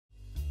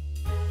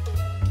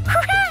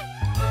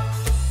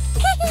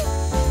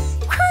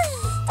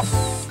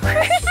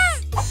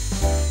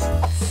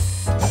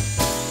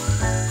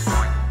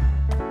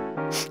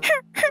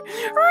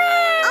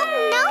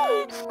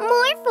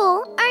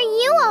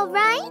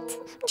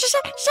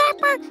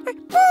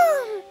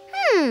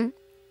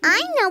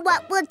I know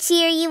what will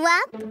cheer you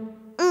up.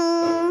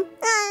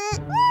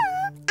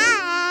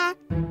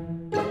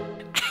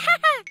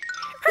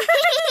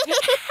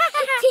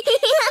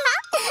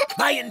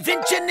 My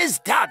invention is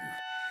done.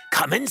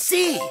 Come and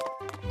see.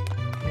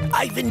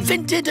 I've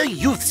invented a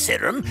youth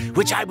serum,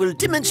 which I will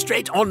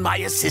demonstrate on my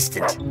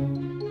assistant.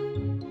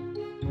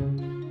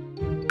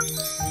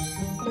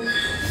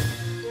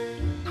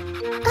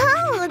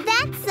 Oh,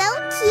 that's so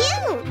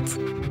cute.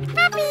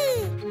 Puppy.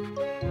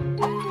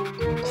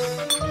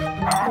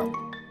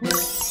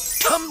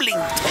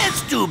 Tumbling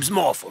test tubes,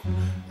 Morphle.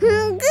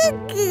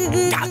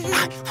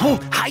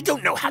 I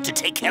don't know how to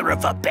take care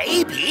of a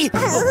baby.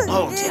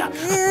 Oh dear.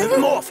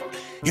 Morphle,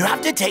 you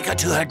have to take her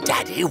to her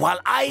daddy while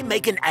I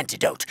make an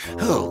antidote.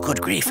 Oh,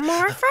 good grief.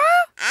 Morphle?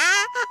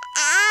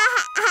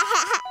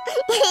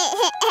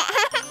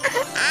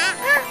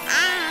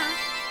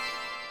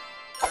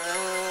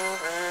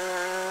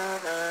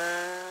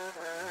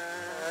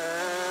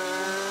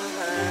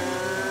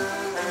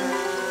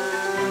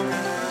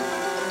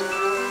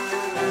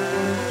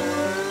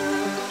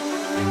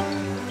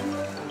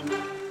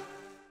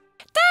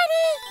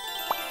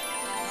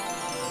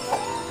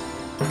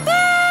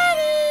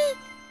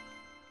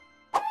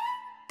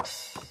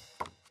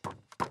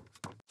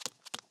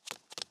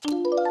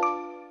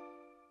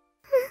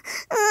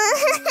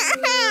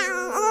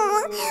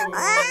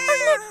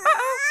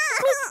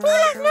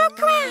 Mila, no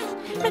cry.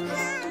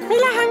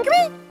 Mila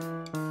hungry?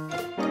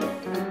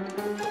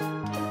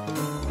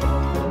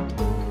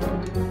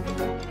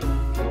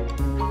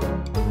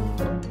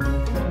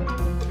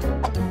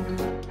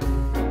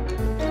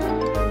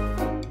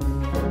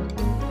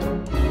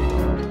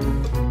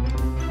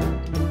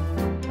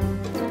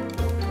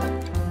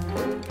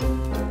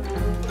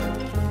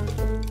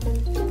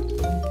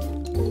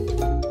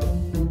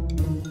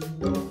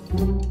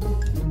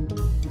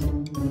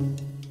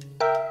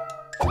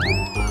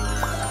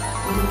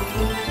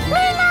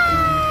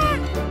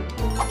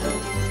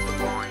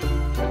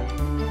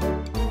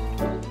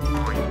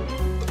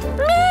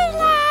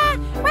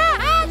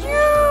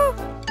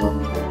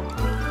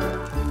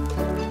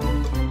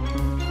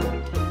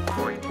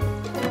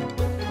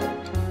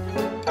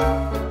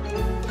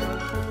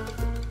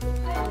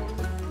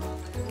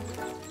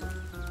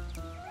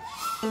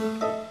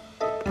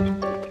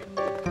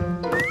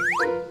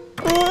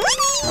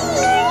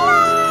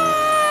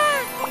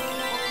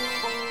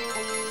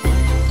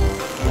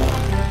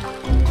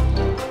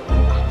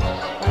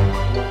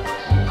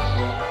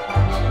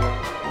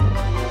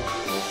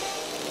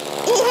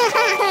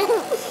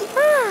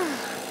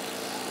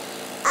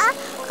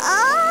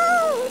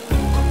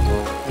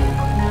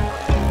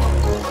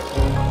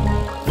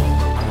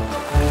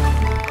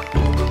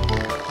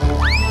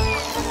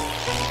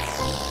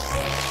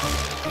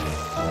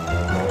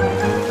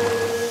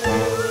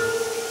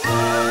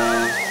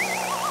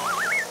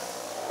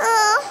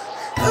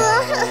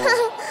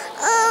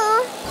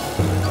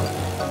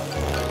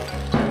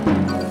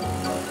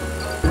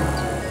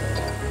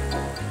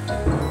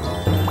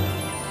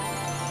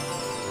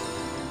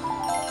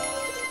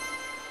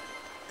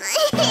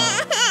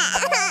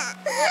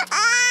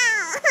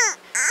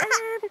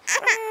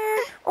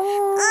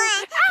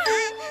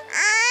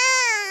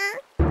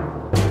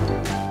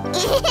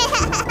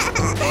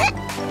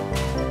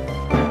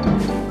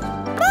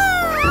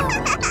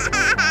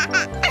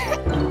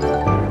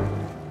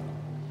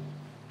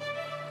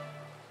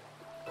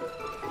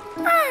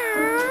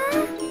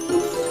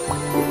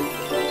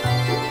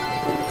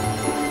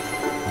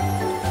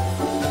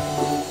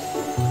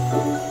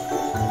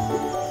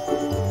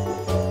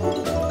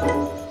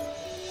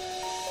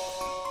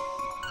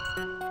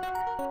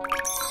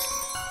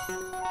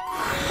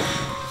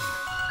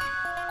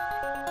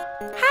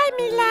 Hi,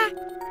 Mila.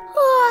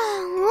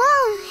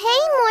 Whoa,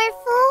 hey,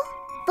 Morphle.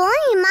 Boy,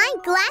 am I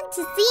glad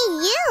to see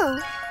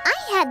you. I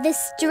had the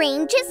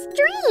strangest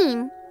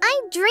dream.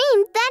 I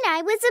dreamed that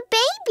I was a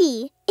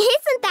baby.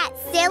 Isn't that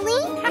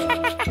silly?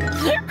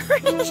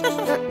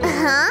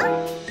 Huh?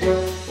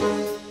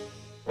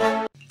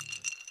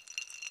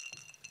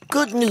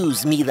 Good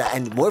news, Mila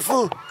and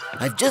Morphle.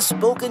 I've just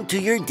spoken to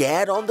your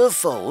dad on the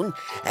phone,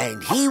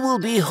 and he will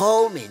be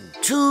home in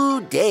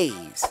 2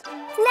 days.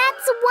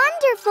 That's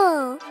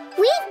wonderful.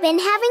 We've been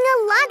having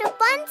a lot of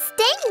fun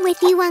staying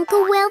with you,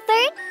 Uncle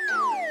Wilford.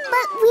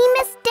 But we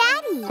miss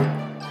Daddy.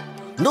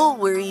 No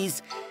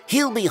worries.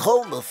 He'll be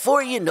home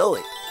before you know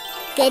it.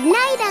 Good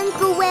night,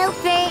 Uncle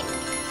Wilford.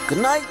 Good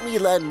night,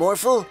 Mila and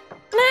Morphle.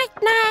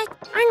 Night, night,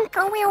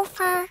 Uncle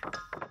Wilford.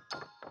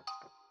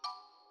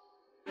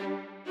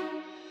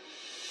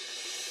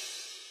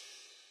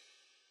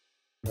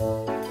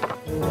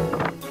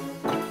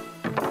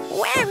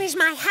 Where is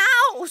my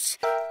house?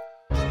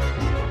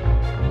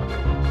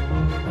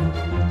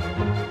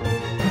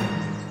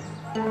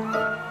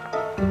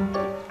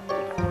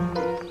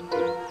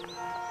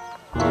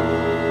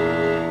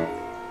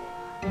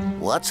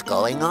 What's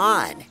going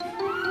on?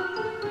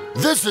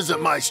 This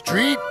isn't my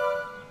street.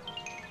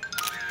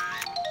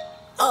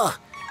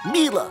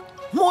 Mila,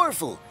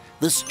 Morphle,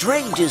 The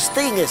strangest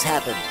thing has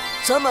happened.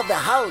 Some of the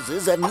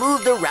houses have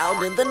moved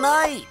around in the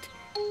night.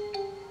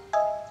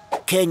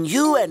 Can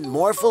you and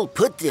Morphle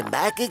put them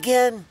back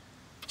again?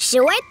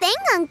 Sure thing,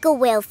 Uncle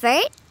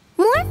Wilford.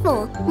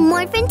 Morphle,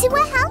 morph into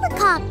a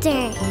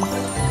helicopter.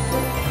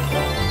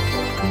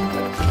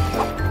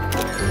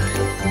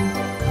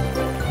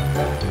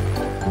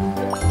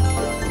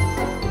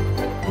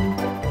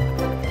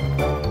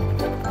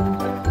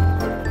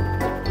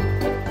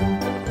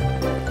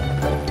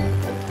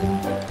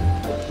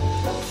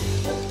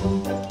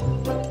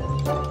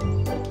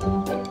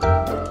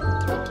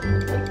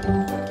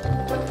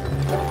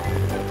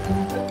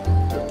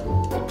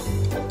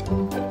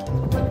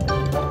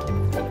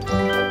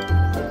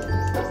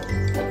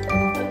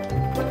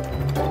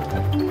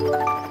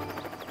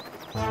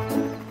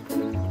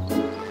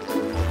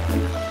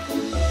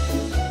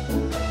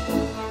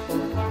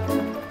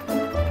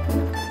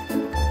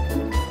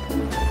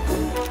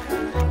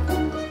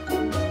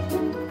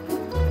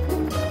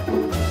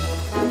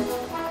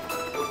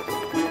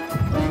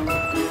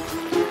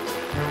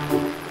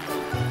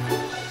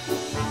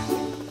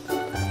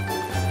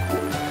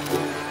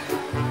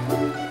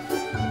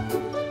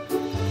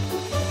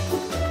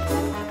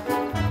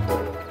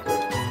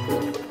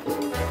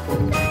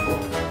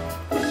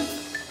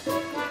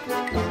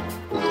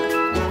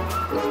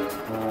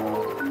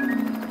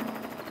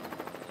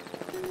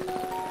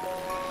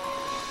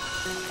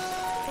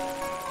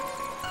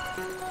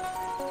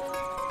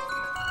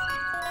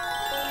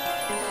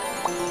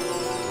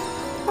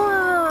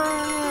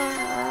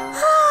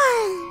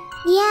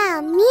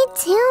 Me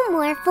too,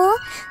 Morphle.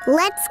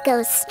 Let's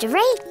go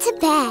straight to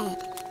bed.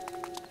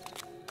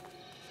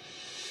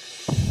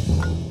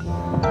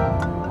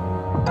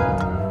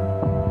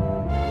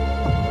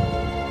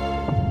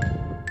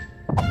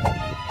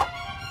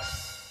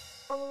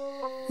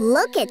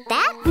 Look at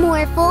that,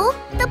 Morphle.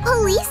 The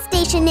police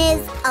station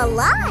is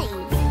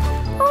alive.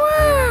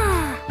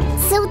 Wow.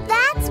 So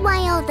that's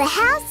why all the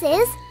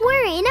houses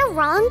were in a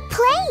wrong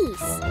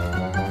place.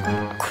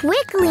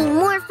 Quickly,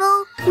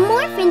 Morphle,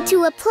 morph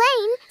into a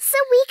plane so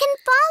we can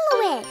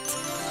follow it.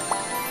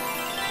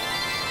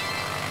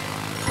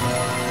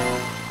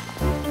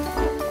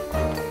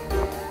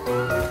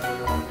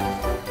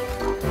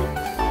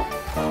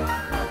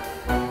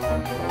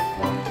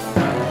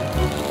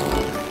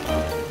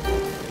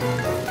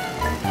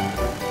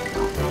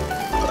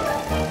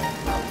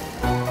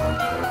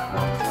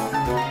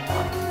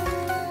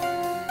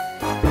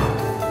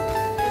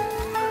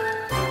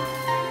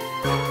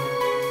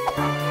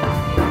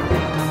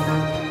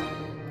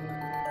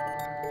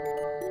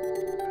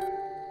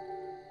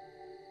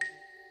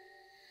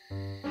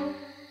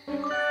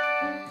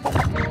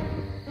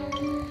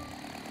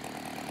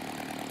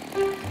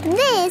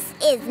 This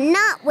is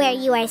not where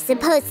you are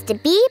supposed to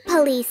be,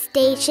 police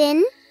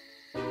station.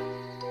 We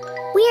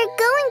are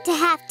going to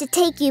have to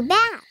take you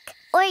back,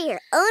 or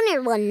your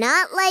owner will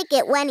not like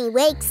it when he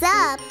wakes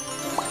up.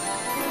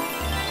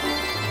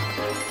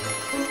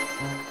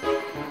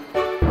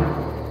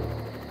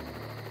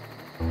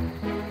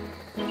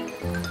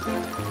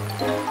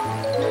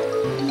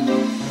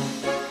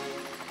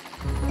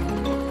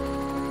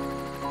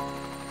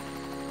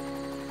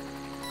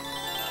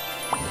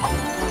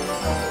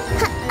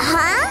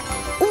 Huh?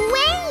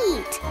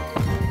 Wait!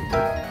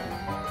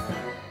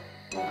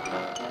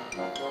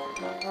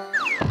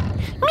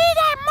 Meet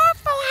at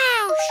Morphle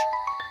House!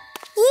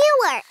 You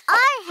are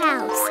our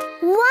house.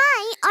 Why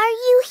are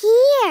you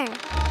here?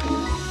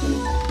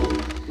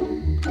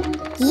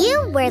 You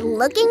were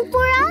looking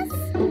for us?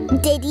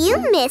 Did you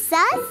miss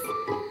us?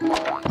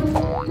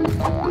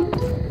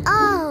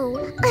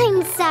 Oh,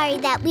 I'm sorry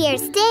that we are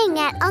staying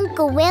at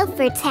Uncle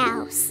Wilford's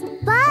house.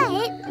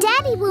 But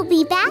Daddy will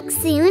be back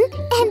soon,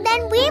 and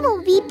then we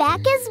will be back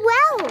as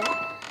well.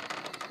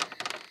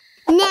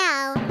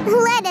 Now,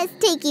 let us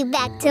take you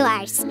back to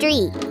our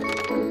street.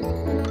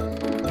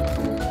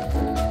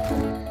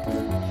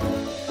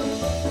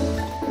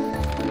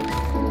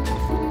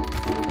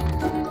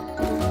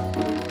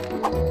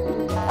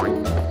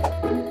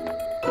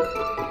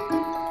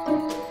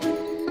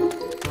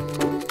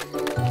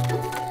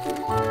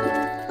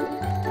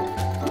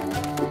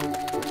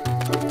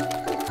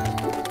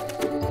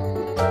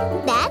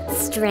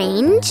 That's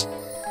strange.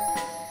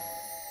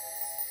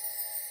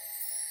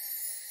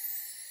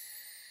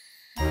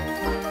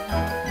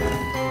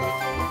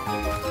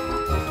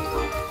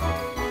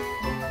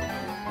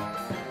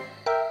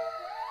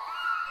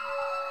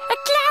 A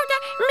cloud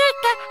make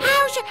the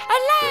house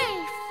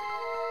alive!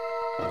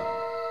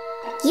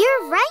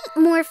 You're right,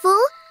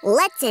 Morphle.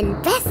 Let's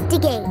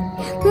investigate.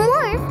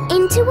 Morph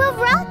into a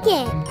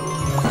rocket.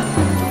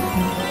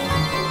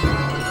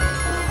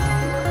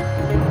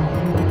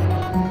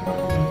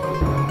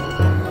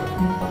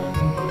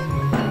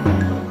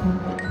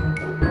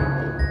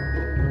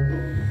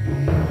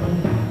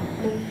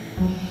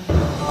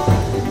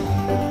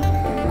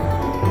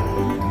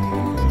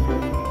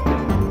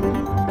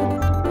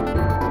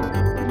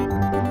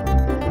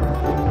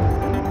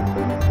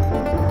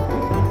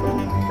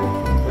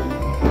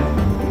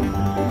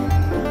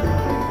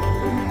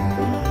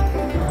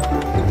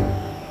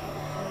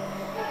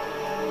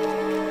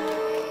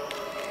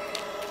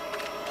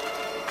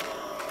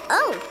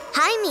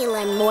 Hi,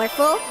 Mila and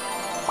Morphle.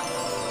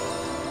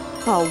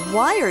 Oh,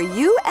 why are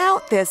you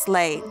out this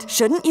late?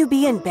 Shouldn't you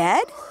be in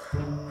bed?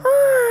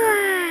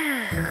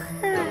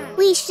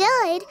 We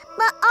should,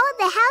 but all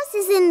the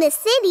houses in the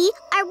city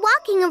are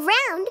walking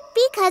around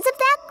because of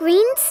that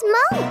green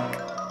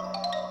smoke.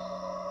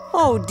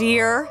 Oh,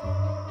 dear.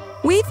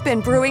 We've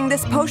been brewing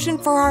this potion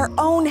for our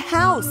own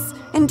house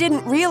and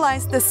didn't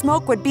realize the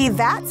smoke would be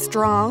that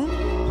strong.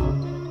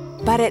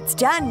 But it's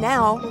done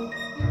now.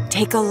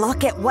 Take a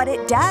look at what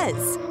it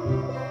does.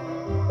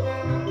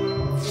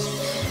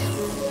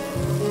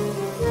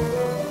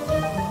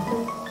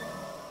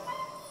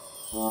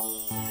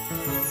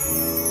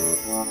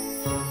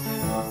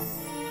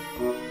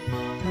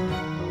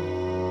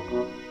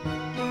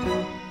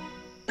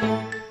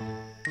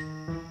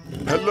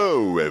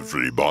 Hello,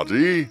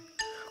 everybody.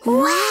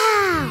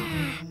 Wow!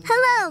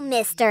 Hello,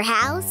 Mr.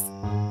 House.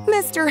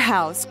 Mr.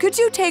 House, could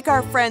you take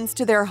our friends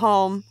to their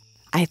home?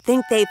 I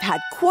think they've had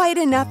quite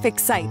enough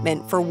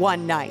excitement for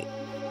one night.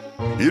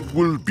 It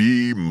will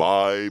be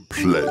my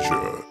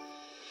pleasure.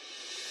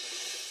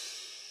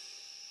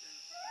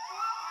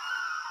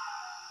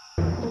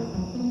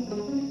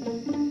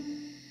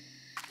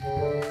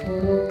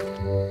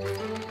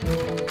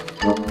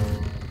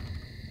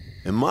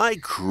 Am I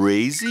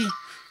crazy?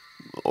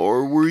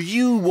 Or were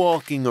you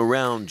walking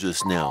around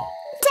just now?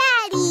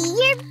 Daddy,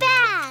 you're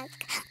back.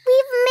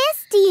 We've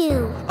missed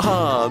you.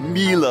 Ah,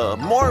 Mila,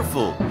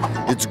 Morphle.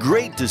 It's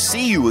great to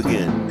see you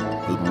again.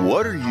 But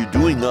what are you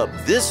doing up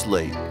this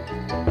late?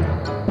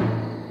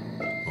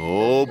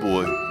 Oh,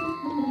 boy.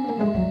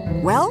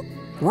 Well,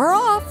 we're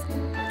off.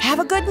 Have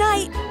a good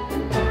night.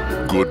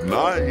 Good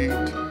night.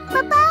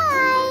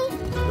 Bye-bye.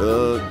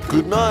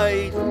 Good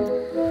night.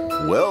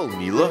 Well,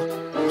 Mila,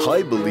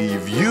 I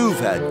believe you've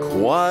had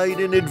quite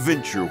an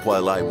adventure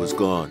while I was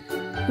gone.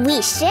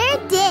 We sure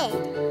did.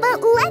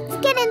 But let's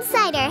get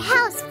inside our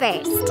house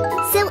first,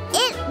 so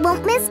it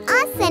won't miss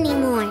us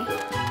anymore.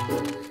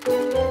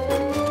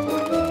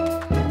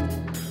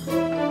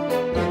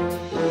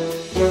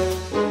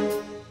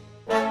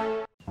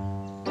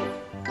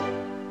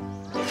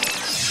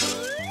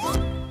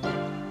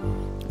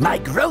 My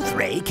growth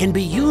ray can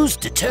be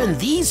used to turn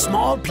these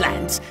small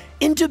plants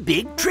into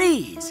big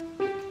trees.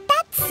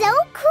 That's so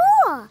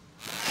cool.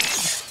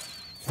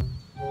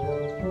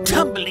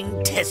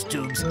 Tumbling test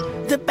tubes.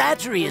 The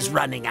battery is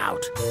running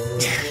out.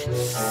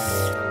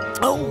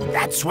 Oh,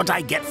 that's what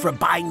I get for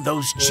buying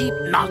those cheap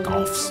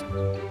knockoffs.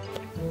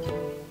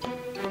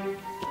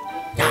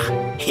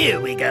 Ah, here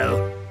we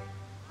go.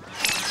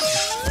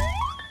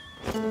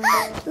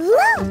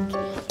 Look,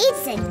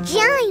 it's a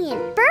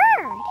giant bird.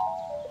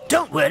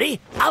 Don't worry,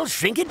 I'll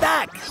shrink it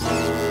back.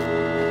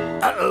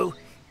 Uh-oh,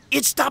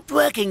 it stopped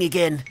working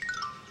again.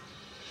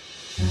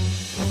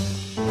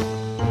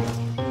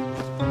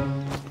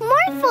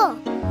 Morphle,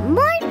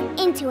 morph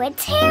into a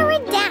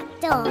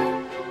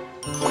pterodactyl.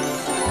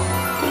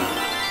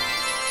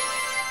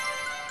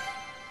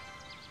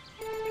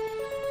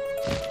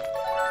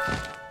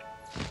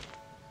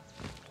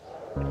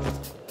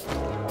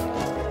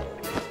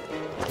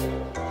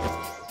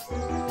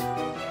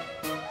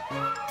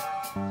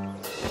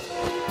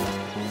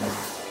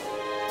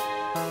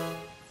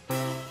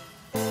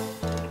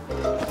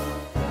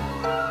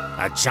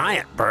 A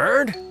giant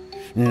bird?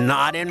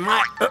 Not in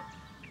my...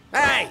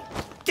 Hey,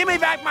 give me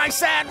back my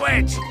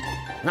sandwich!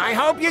 I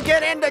hope you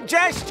get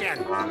indigestion.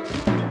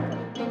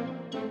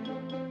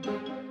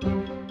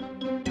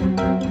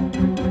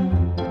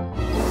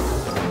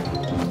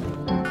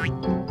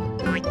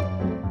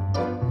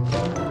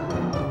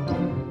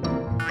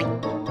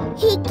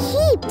 He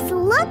keeps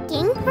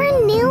looking for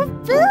new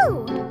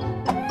food.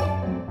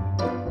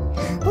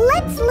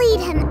 Let's lead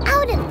him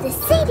out of the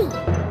city.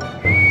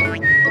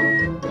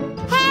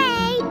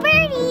 Hey,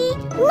 birdie,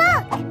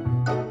 look!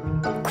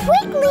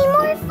 Quickly,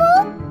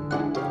 Morphle!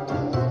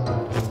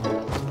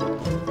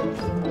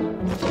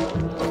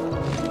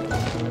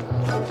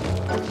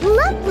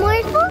 Look,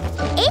 Morphle,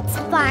 it's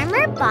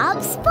Farmer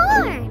Bob's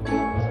farm.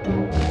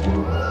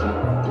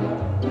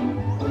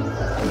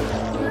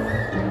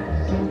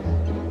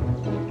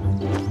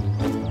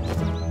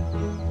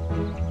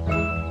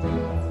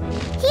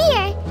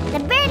 Here, the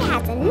bird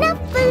has enough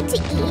food to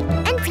eat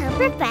until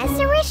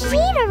Professor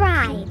Rashid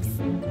arrives.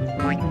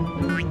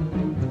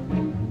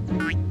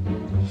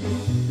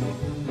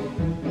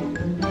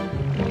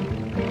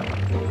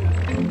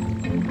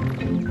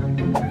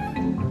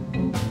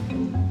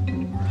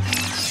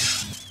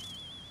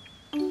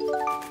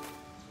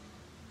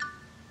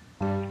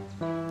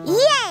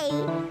 Yay!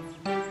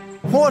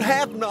 What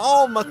happened to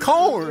all my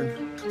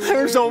corn?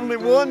 There's only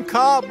one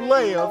cob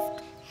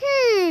left.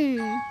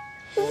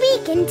 We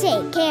can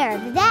take care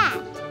of that.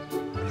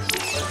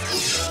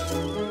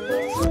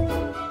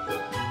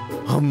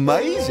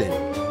 Amazing.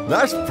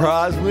 That's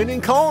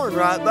prize-winning corn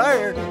right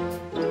there.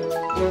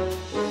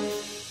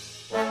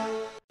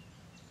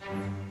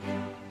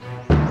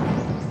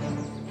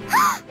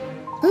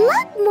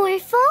 Look,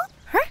 Morphle.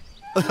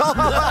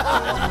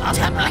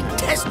 Tumbling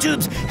test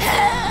tubes,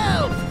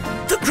 help!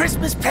 The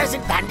Christmas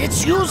present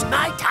bandits used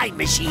my time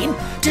machine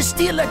to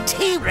steal a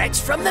T-Rex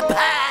from the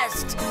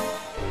past.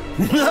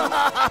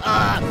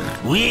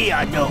 We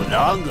are no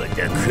longer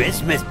the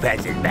Christmas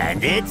present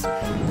bandits.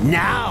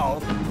 Now,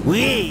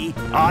 we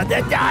are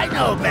the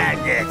Dino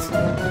Bandits.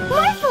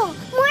 Morphle,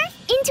 morph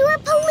into a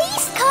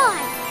police car.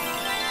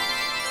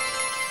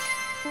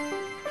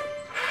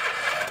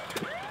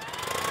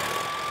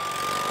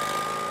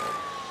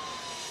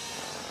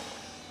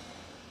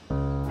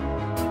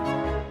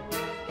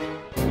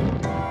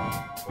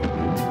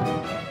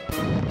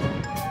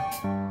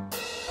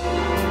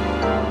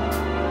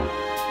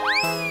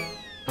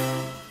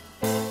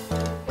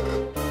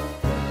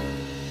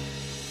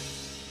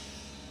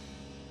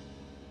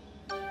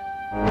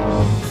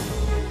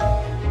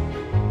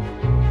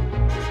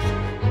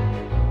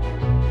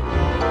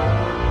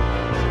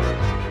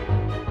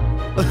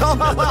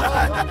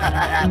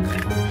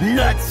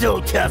 Not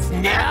so tough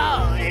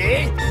now,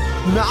 eh?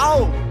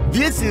 Now,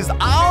 this is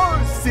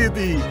our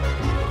city.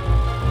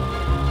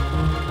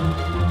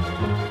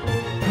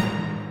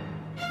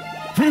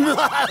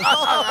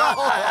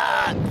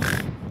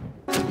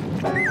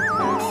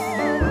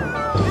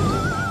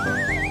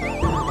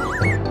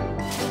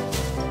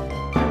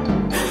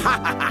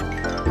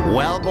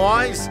 Well,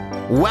 boys,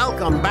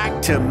 welcome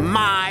back to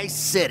my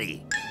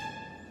city.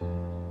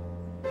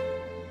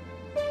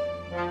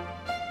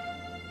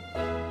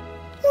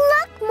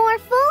 Look,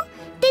 Morphle,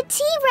 the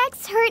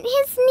T-Rex hurt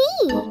his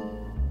knee.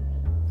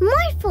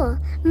 Morphle,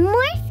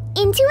 morph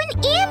into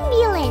an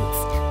ambulance.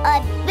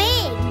 A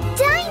big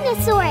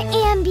dinosaur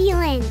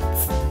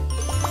ambulance.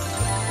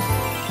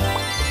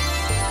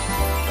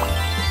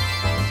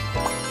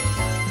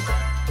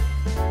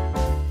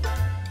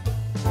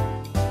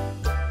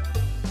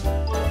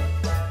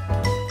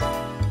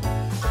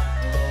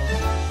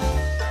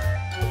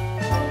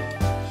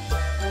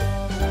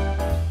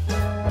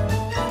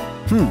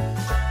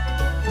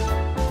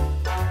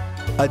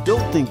 I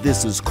don't think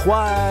this is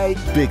quite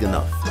big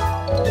enough.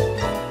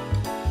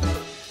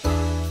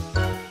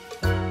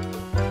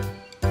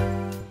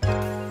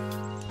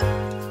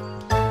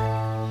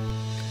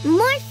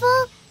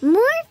 Morphle,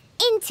 morph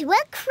into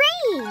a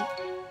crane.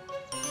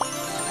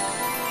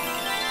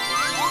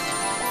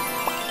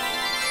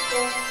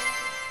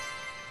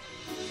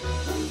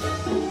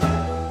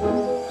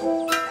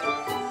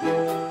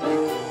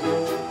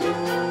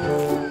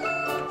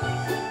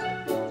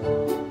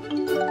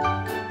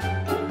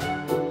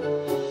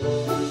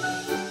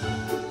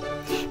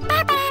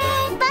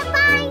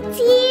 Bye-bye,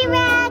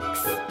 T-Rex.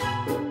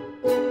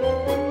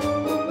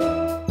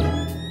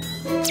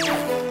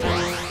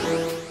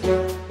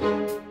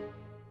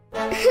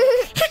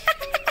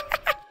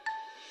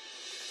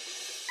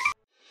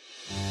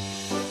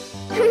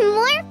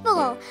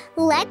 Morphle,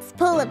 let's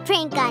pull a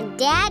prank on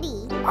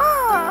Daddy.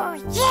 Oh,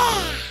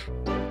 yeah!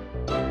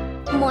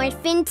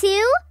 Morph into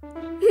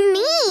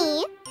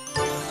me.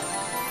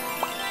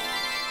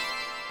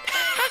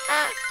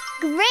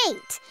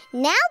 Great.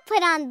 Now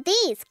put on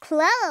these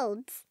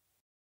clothes.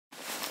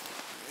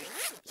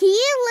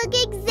 You look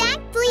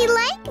exactly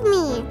like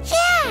me.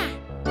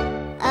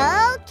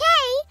 Yeah!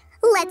 Okay,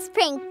 let's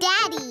prank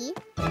Daddy.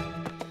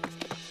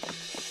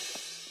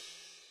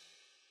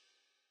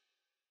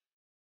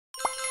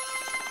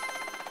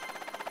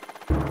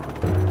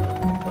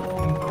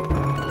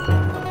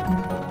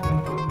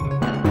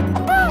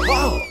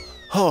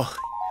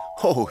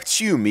 Oh, it's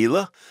you,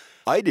 Mila.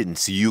 I didn't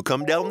see you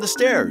come down the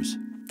stairs.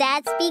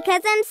 That's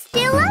because I'm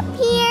still up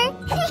here.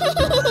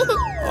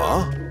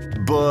 Huh?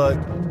 But,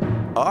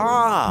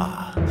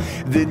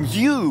 then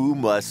you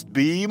must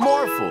be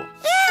Morphle.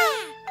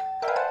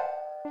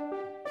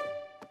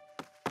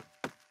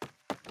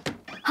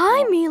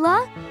 Hi,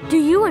 Mila. Do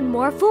you and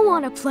Morphle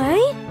want to play?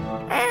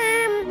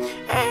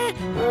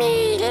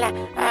 Mila,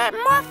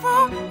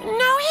 Morphle,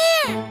 no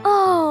here.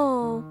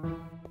 Oh.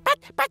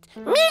 But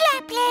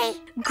Mila play.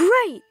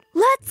 Great.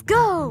 Let's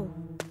go.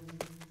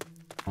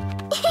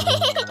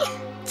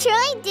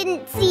 Troy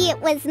didn't see it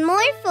was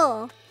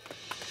Morphle.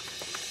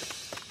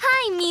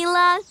 Hi,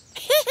 Mila.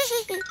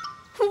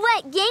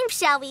 What game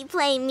shall we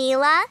play,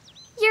 Mila?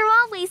 You're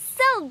always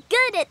so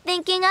good at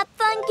thinking up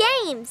fun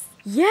games.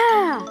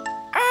 Yeah.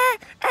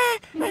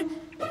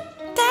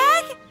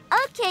 Dad?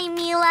 Okay,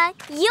 Mila,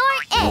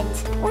 you're it.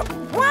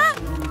 What?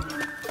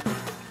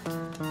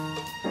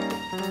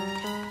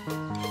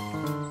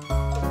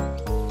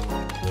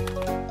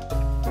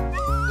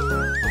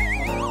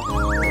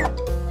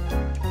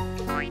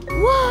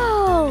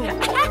 Whoa!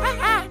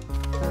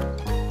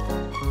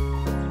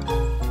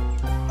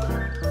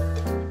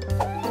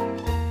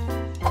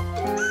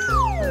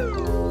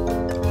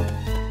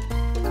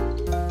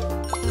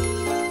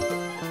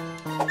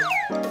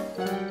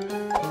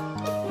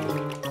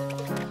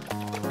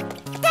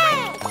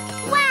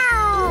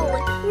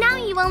 Wow! Now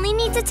you only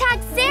need to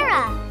tag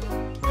Sarah.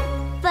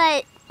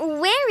 But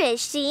where is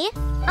she?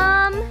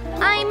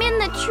 I'm in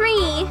the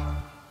tree.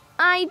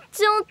 I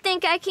don't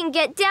think I can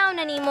get down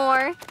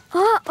anymore.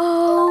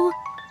 Uh-oh.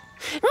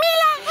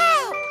 Mila,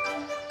 help!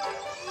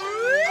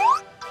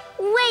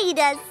 Wait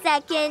a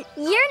second.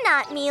 You're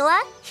not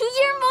Mila.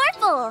 You're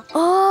Morphle.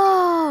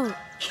 Oh.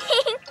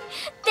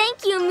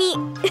 Thank you,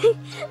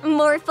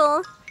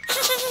 Morphle.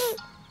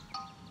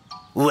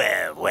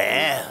 Well,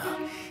 well.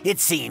 It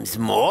seems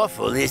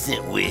Morphle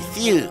isn't with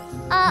you.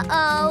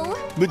 Uh-oh.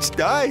 But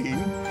Stein,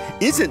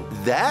 isn't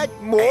that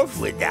Morph?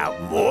 And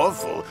without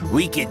Morphle,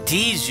 we can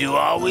tease you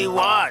all we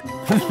want.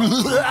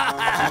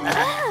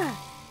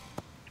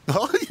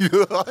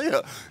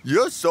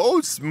 You're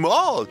so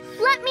small.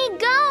 Let me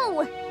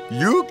go.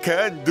 You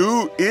can't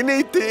do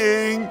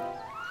anything.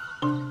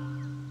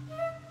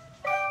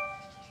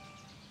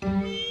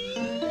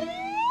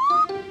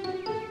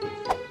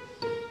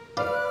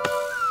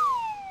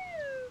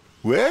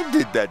 Where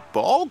did that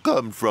ball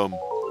come from?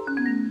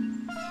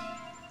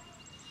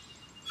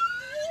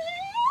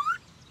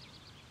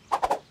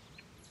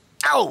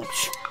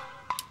 Ouch!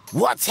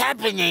 What's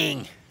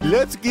happening?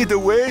 Let's get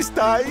away,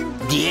 Stein.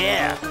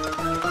 Yeah.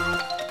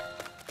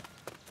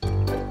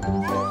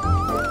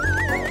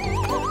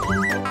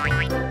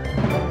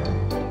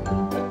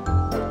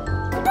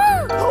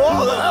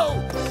 Oh!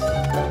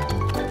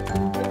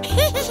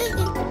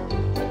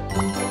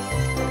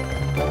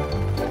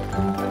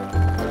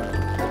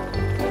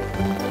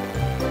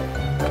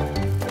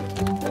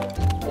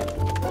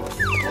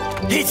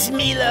 It's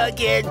Mila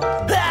again.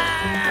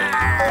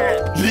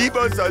 Ah! Leave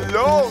us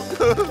alone.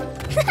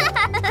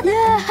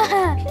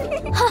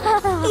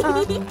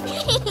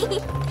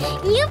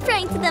 You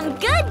pranked them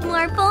good,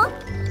 Morphle.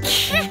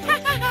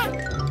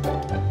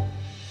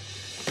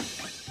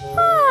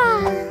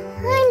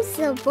 I'm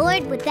so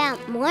bored without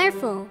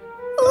Morphle.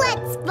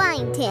 Let's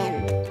find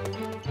him.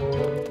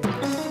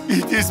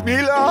 It is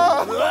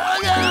Mila.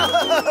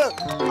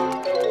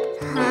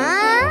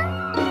 Huh?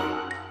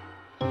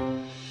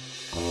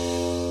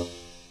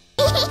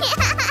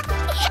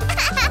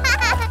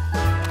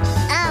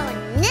 Oh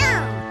no!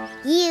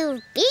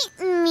 You've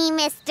beaten me,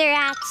 Mr.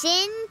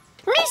 Action.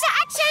 Misa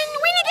Action,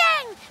 win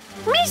again!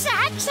 Misa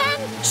Action,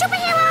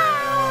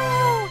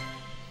 superhero!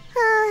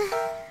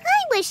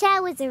 I wish I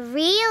was a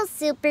real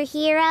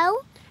superhero.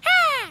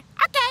 Ah,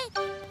 okay.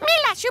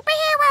 Mila,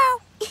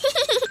 superhero.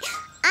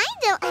 I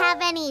don't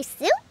have any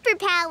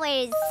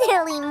superpowers,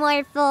 silly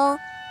Morphle.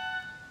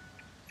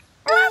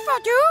 Morphle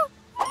do?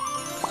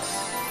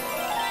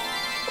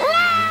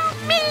 Wow,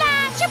 Mila,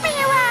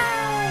 superhero!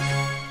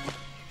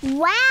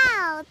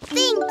 Wow,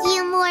 thank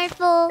you,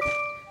 Morphle.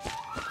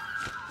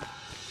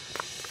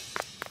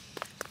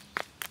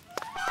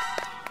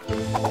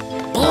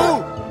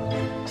 Oh!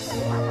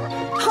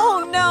 Oh,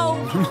 no.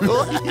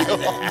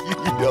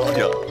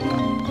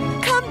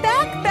 Come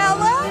back,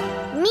 Bella.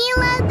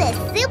 Mila, the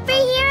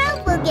superhero,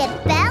 will get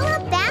Bella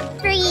back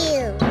for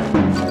you.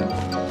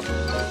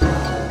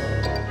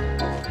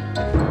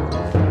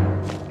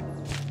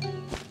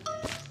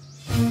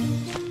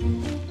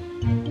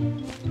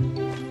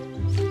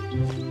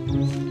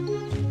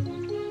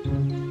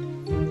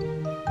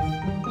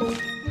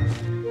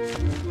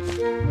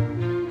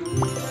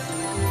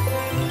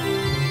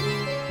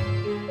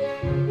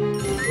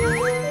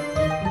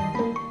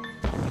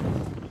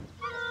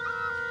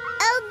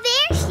 Oh,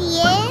 there she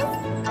is.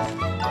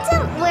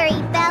 Don't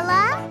worry,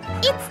 Bella.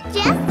 It's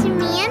just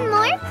me and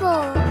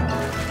Morphle.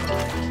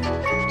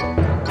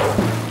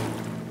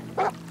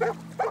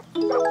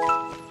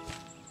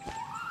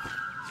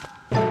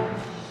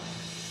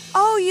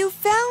 Oh, you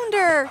found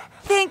her.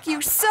 Thank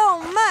you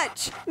so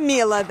much,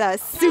 Mila the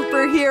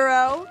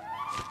superhero.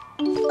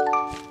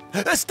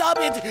 Stop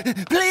it,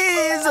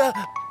 please!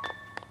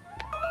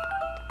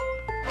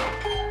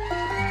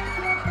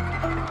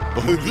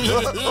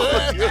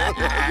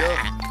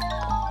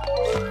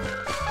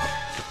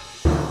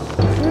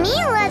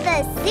 Mila, the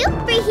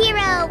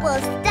superhero,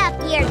 will stop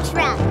your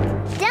truck.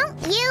 Don't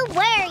you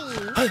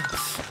worry.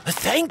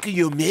 Thank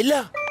you,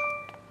 Mila.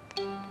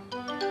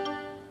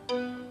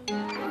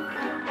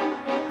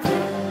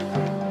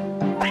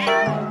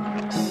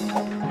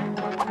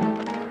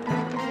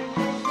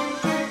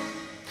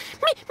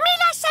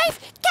 Mila, safe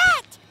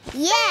cat!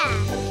 Yeah.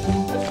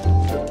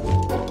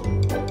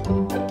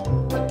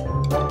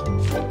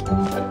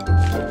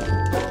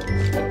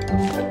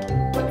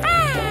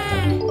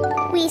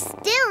 We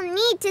still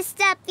need to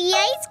stop the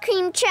ice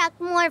cream truck,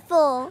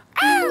 Morphle.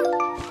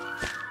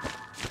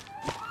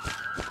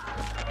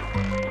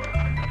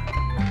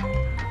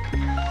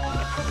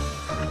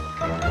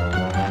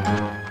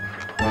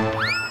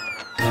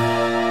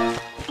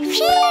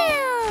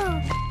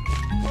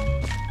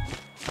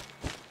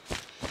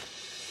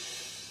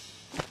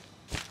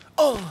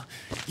 Oh,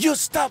 you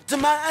stopped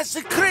my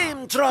ice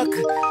cream truck.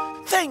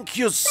 Thank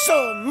you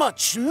so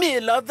much,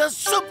 Mila the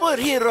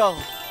superhero.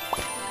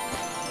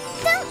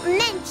 Don't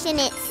mention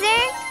it,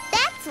 sir.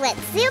 That's what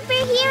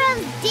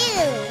superheroes do.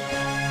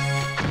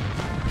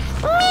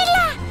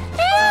 Mila,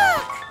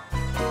 look!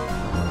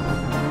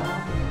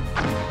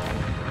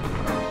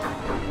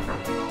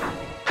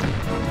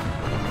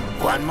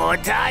 One more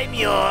time,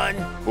 Yon.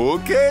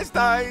 Okay,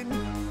 Stein.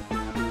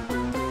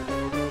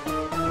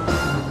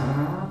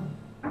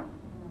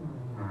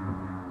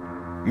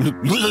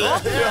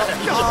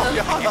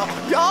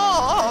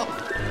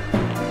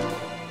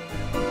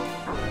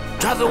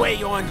 T'other way,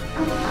 Yorn.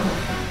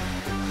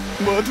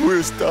 But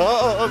we're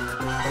stuck.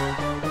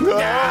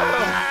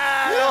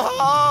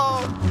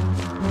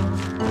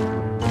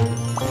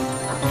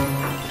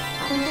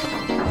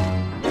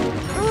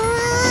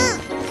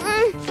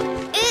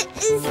 It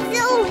is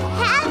so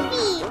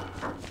heavy.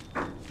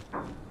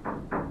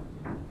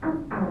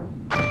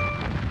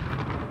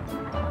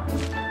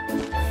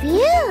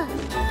 Phew.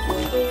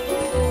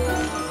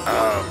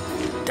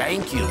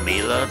 Thank you,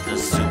 Mila, the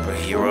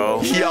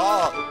superhero.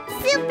 Yeah.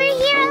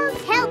 Superheroes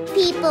help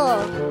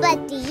people,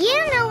 but do you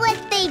know what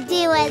they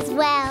do as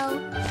well?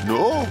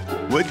 No,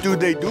 what do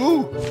they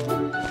do?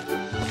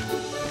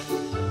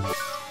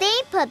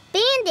 They put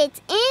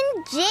bandits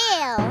in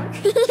jail.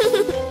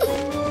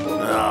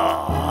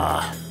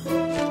 Aw.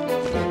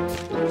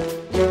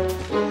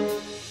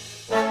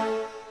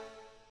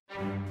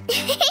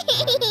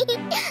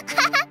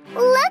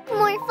 Look,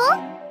 Morphle.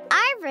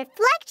 Our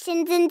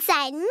reflections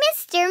inside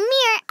Mr.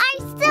 Mirror are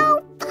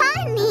so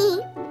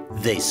funny.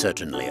 They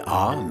certainly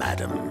are,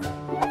 madam.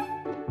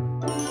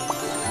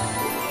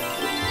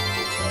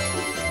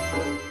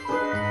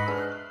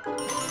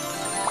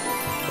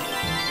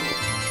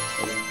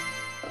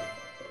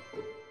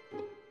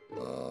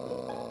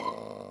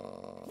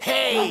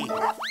 Hey!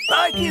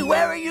 Sparky,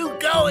 where are you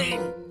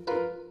going?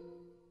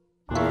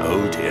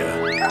 Oh, dear.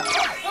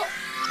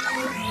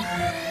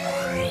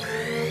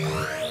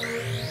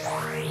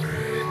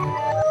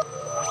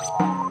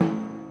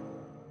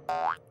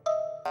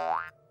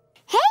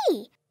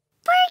 Hey,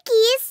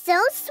 Sparky is so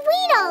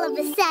sweet all of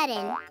a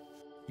sudden.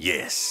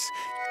 Yes,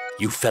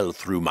 you fell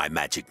through my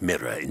magic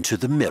mirror into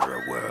the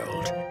mirror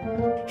world.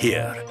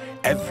 Here,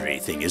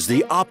 everything is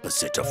the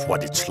opposite of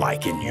what it's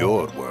like in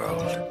your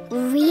world.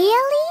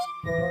 Really?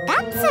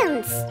 That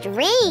sounds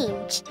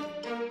strange.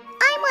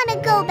 I want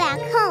to go back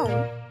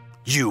home.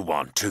 You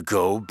want to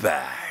go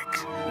back?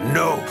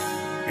 No.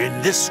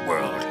 In this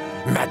world,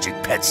 magic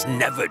pets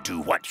never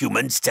do what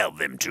humans tell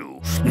them to.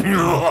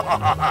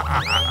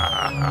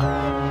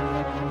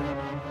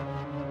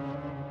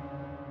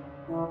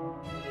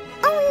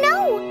 Oh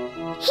no!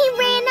 He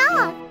ran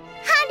off.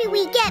 How do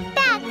we get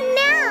back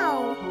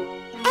now?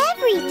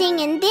 Everything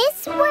in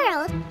this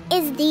world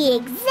is the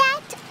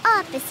exact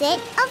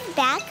opposite of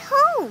back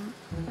home.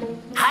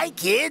 Hi,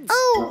 kids.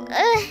 Oh,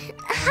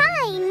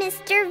 hi,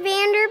 Mr.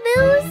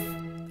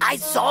 Vanderboos. I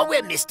saw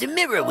where Mr.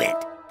 Mirror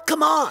went.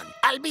 Come on,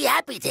 I'll be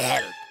happy to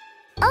help.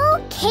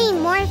 Okay,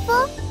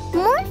 Morphle.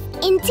 Morph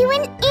into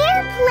an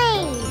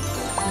airplane.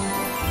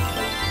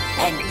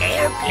 An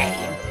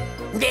airplane?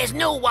 There's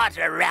no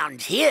water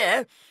around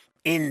here.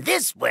 In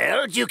this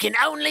world, you can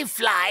only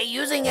fly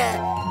using a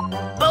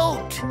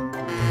boat.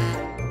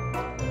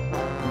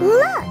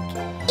 Look,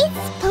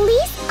 it's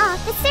Police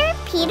Officer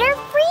Peter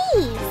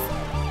Freeze.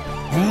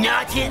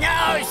 Not in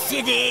our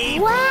city.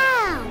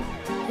 Wow!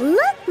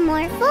 Look,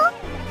 Morphle.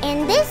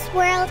 In this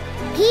world,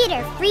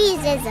 Peter Freeze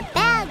is a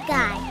bad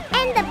guy,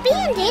 and the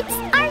bandits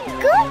are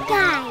good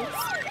guys.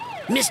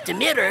 Mr.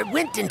 Mirror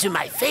went into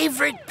my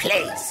favorite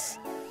place.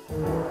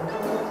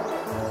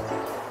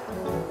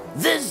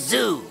 The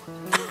zoo.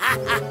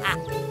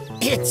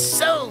 It's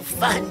so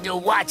fun to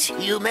watch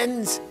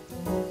humans.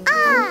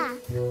 Ah,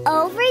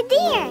 over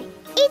there.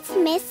 It's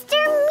Mr.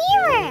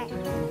 Mirror.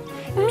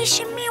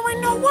 Mr. Mirror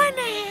no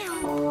wanna help.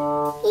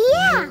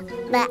 Yeah,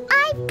 but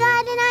I've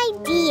got an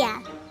idea.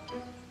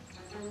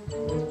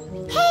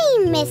 Hey,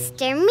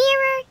 Mr.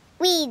 Mirror.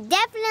 We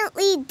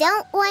definitely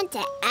don't want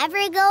to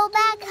ever go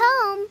back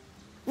home.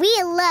 We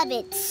love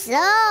it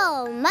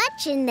so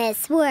much in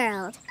this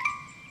world.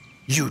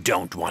 You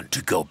don't want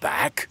to go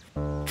back?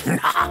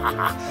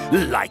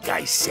 Like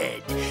I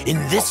said, in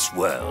this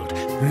world,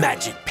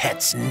 magic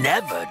pets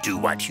never do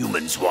what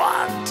humans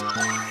want.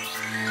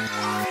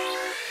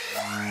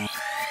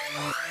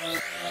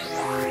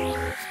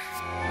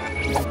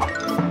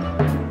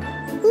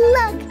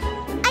 Look,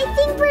 I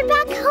think we're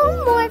back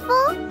home,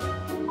 Morphle.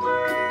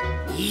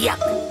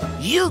 Yuck,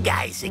 you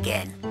guys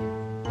again.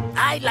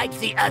 I like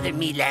the other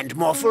Mila and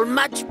Morphle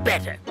much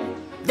better.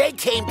 They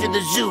came to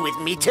the zoo with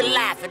me to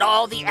laugh at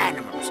all the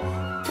animals.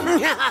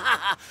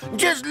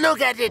 Just look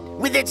at it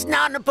with its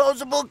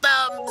non-opposable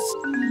thumbs.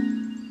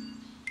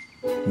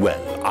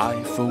 Well,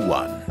 I, for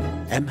one,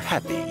 am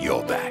happy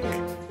you're back.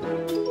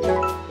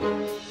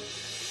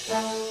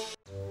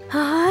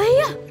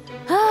 Hiya!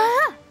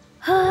 Hiya!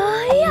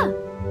 Hiya!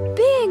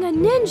 Being a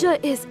ninja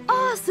is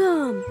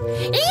awesome!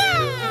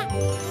 Yeah!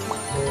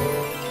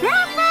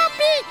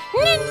 Morphle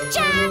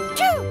Ninja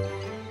too!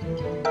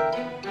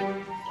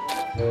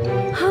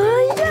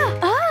 Hiya!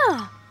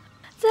 Ah!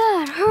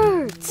 That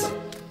hurts.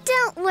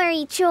 Don't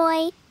worry,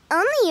 Troy.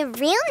 Only a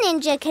real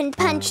ninja can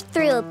punch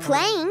through a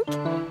plank.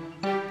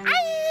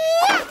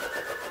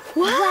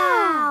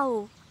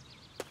 Wow!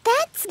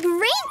 That's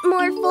great,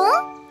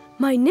 Morphle.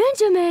 My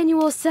ninja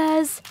manual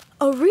says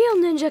a real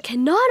ninja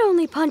can not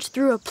only punch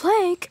through a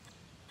plank,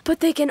 but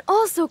they can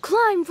also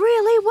climb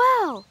really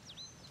well.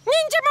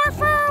 Ninja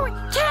Morphle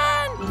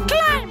can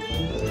climb!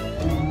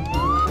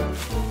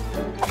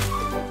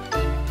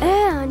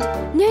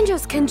 And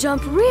ninjas can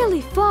jump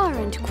really far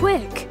and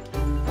quick.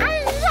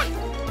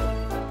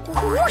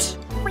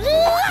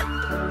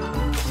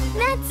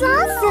 That's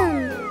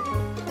awesome!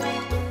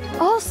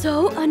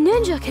 Also, a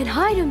ninja can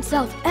hide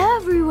himself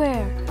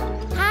everywhere.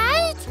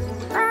 Hide?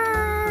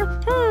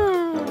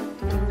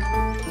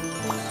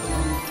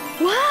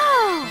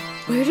 Wow!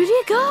 Where did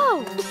he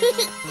go?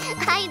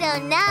 I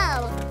don't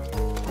know.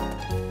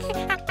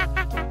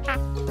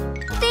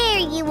 There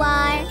you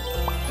are.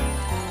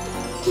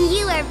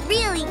 You are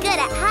really good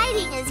at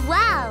hiding as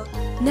well.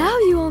 Now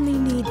you only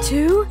need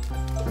to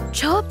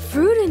chop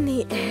fruit in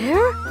the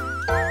air.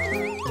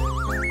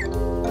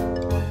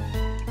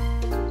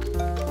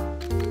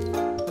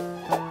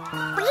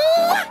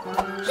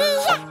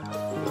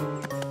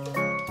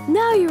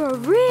 Now you're a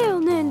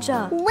real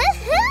ninja.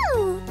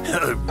 Woohoo!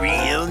 A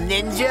real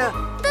ninja?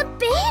 The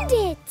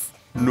bandits!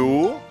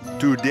 No,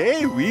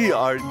 today we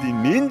are the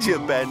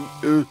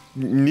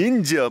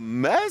ninja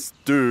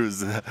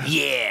masters.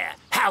 Yeah,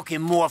 how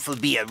can Morphle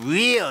be a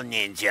real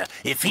ninja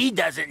if he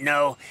doesn't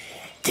know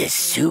the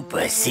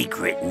super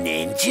secret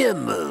ninja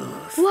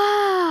move?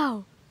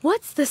 Wow!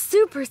 What's the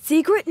super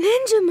secret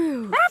ninja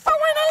move? Morphle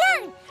wanna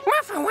learn.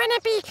 Morphle wanna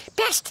be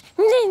best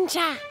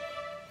ninja.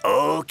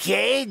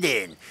 Okay,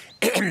 then.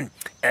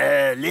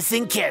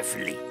 Listen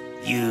carefully.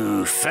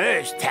 You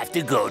first have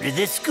to go to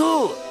the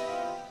school.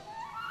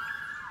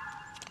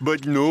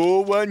 But no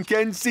one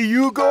can see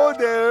you go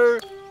there.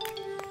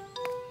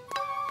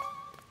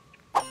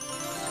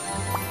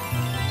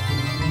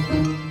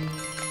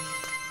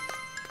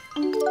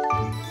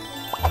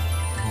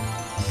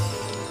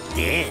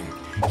 Then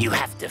you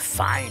have to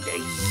find a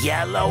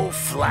yellow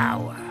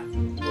flower.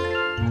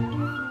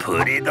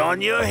 Put it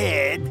on your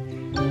head.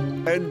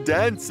 And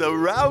dance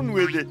around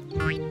with it.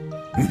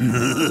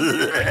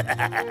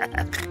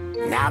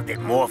 Now that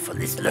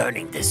Morphle is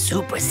learning the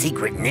super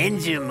secret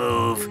ninja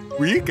move,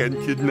 We can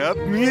kidnap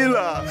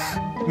Mila.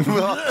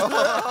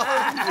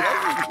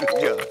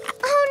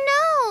 Oh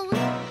no!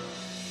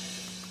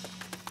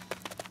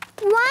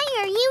 Why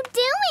are you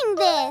doing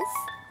this?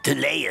 to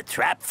lay a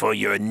trap for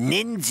your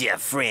ninja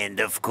friend,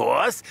 of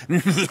course.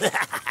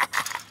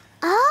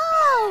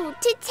 Oh,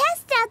 to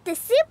test out the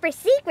super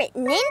secret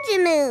ninja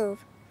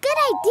move. Good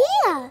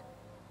idea.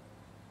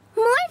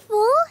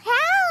 Morphle,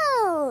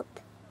 help!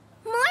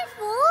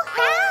 Morphle,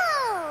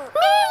 help!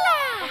 Mila!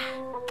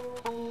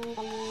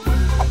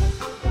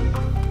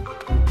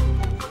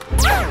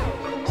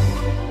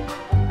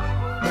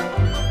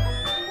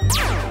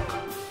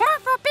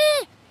 Morphle B!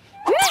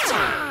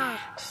 Ninja!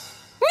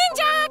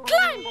 Ninja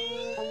climb!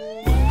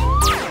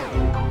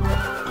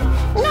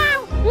 Now,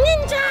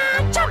 ninja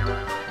jump!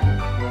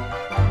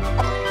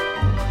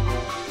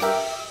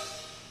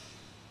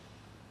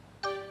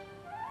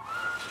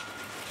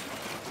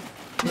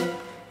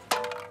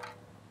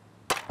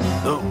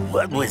 Oh,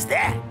 what was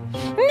that?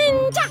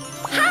 Ninja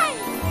hide!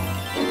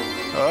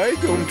 I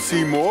don't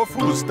see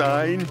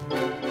Morphlestein.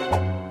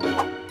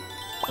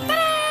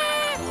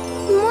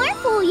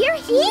 Morphle, you're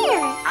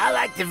here. I'll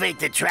activate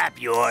the trap,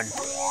 Yorn.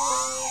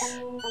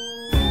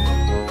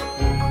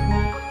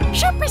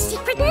 Super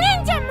secret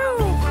ninja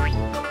move!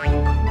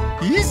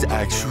 He's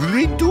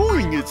actually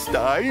doing it,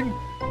 Stein.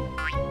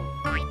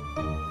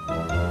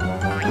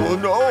 Oh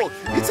no,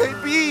 it's a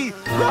bee!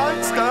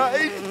 Run,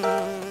 Stein!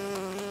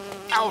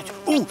 Ouch!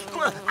 Ooh!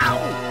 Ow!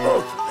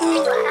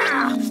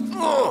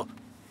 Oh!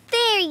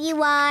 There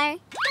you are.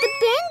 The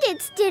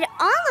bandits did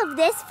all of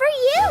this for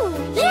you.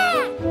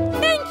 Yeah!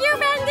 Thank you,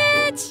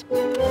 bandits!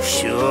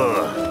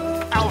 Sure.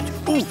 Ouch!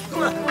 Ooh!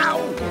 Ow!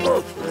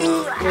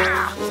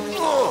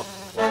 Oh!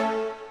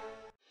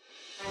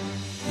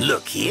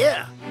 Look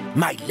here.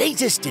 My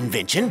latest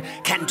invention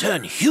can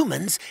turn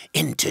humans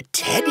into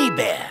teddy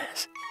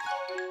bears.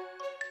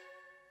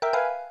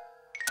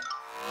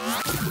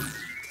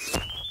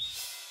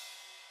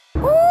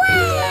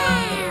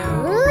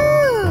 Wow!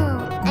 Ooh,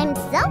 I'm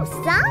so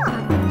soft.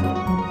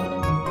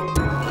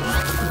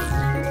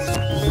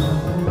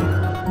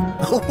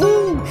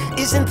 Ooh,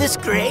 isn't this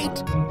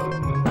great?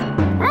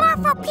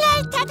 Morphle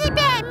play teddy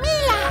bear,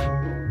 Mila!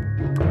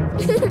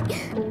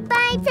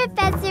 Bye,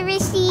 Professor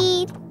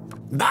Rashid.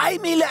 Bye,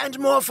 Mila and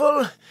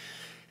Morphle.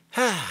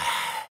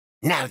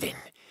 Now then,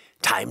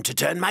 time to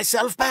turn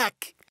myself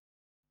back.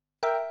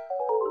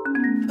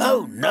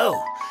 Oh,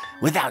 no.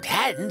 Without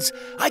hands,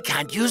 I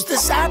can't use the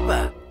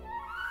zapper.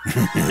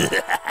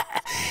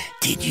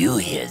 Did you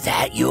hear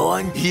that,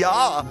 Yorn?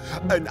 Yeah,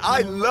 and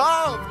I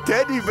love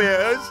teddy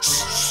bears.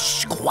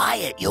 Shh,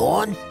 quiet,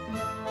 Yorn.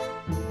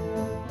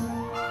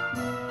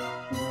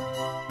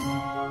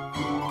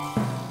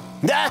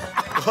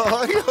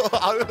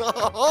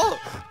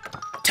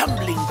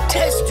 Tumbling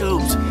test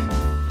tubes.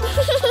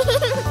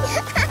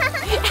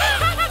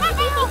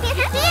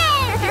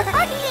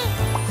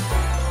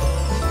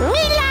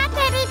 Mila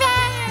teddy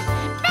bear!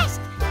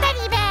 Best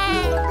teddy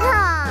bear!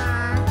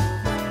 Aww.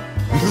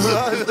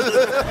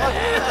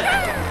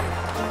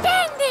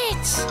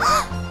 Bandits!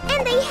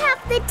 And they have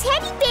the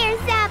teddy bear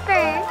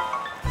zapper.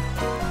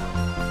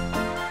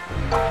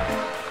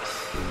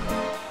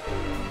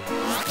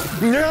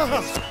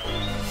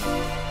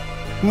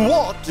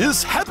 What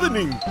is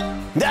happening?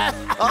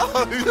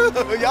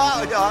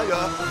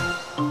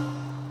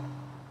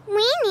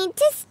 We need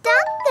to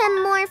stop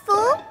them,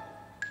 Morphle.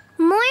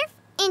 Morph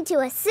into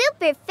a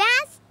super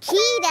fast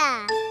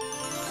cheetah.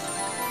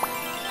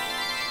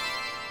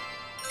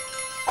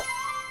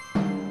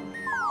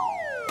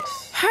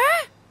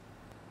 Huh?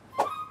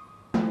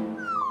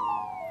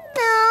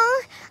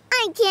 No,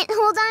 I can't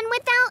hold on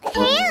without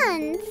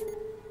hands.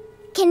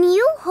 Can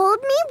you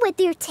hold me with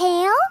your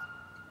tail?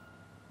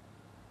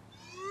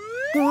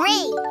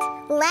 Great!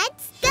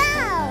 Let's go!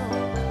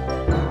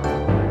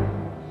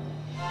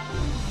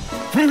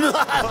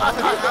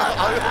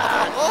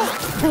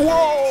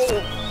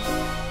 Whoa!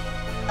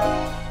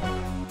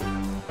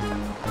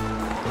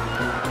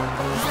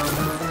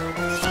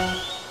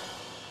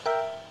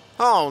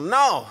 Oh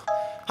no!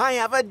 I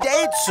have a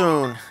date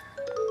soon.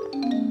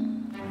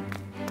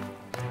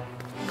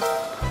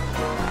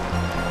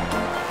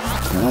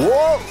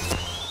 Whoa!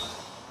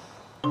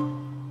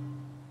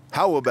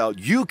 How about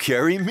you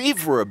carry me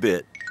for a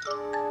bit?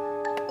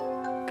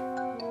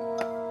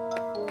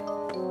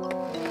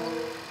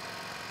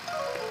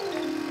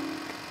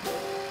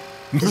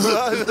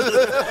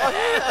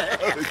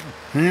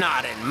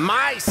 Not in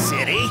my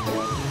city.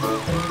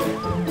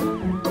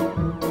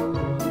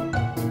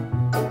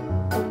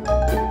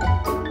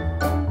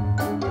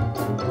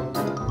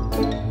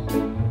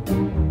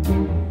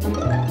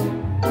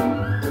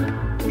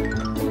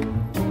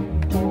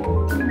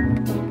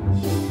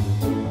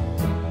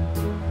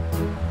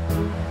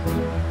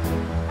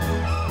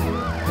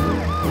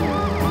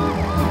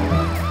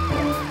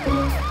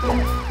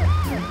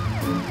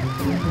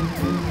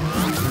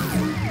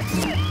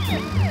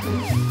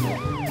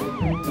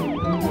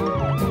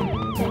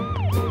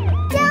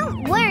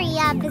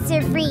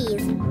 Officer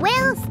Freeze,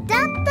 we'll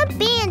stop the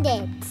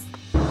bandits.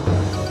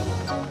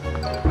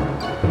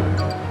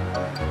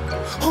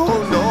 Oh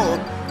no!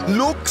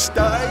 Look,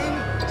 Stein!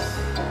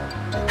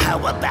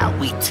 How about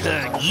we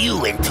turn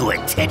you into a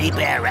teddy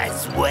bear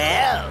as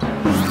well?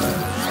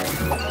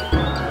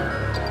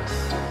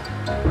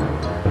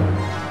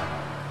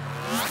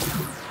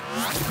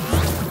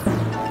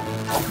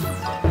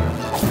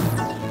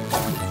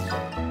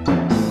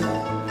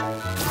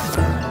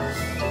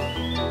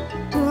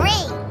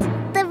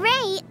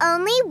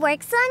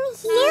 Works on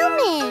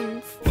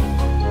humans.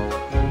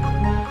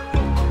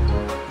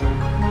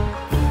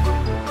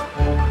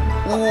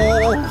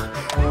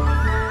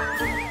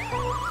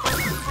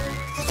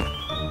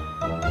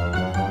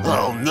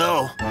 Oh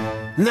no!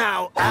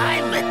 Now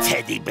I'm a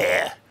teddy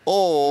bear.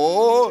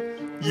 Oh,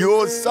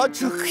 you're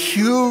such a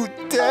cute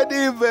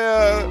teddy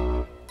bear.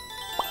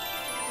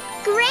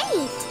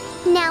 Great!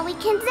 Now we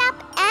can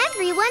zap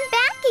everyone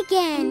back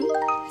again.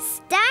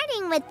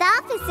 Starting with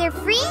Officer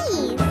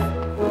Freeze.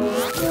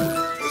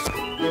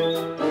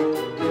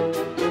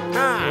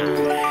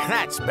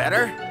 That's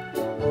better.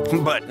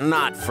 But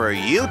not for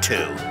you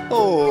two.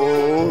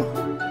 Oh,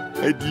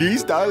 at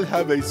least I'll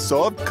have a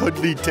soft,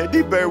 cuddly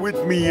teddy bear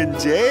with me in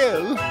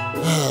jail.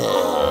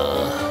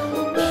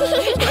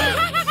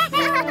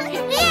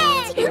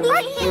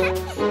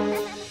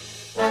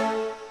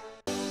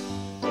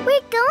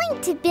 We're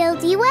going to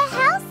build you a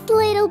house,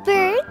 little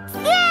birds.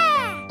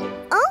 Yeah!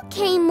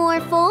 Okay,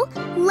 Morphle,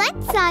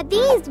 let's saw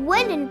these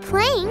wooden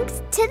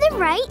planks to the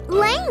right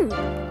length.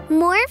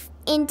 Morph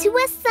into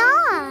a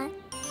saw.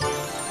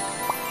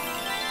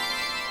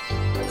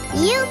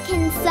 You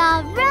can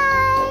saw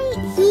right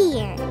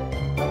here.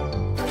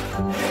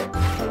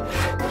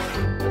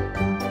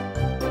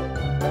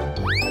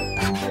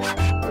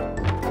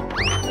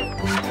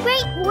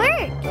 Great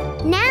work!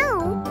 Now,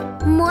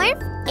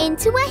 morph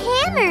into a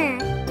hammer.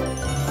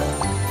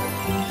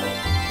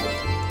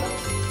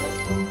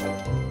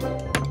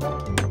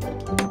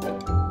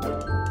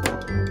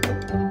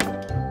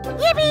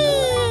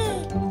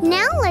 Yippee!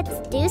 Now let's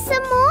do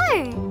some more.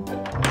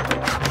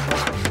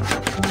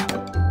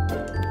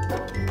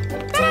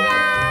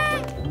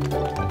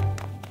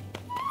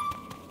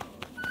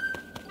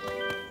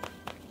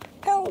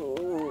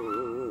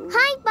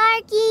 Hi,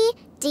 Barky.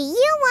 Do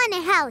you want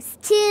a house,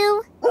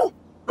 too?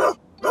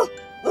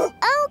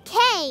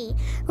 Okay,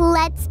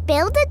 let's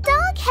build a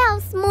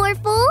doghouse,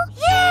 Morphle.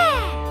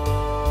 Yeah!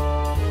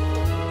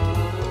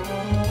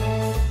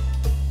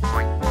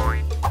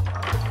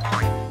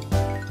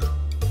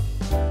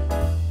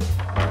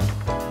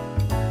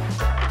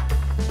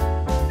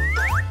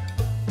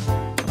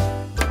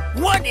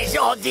 What is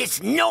all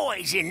this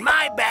noise in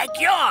my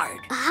backyard?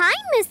 Hi,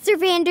 Mr.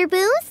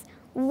 Vanderboos.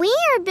 We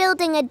are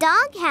building a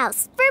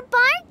doghouse for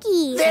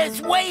Barky. There's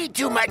way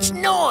too much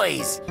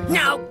noise.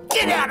 Now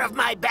get out of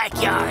my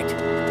backyard.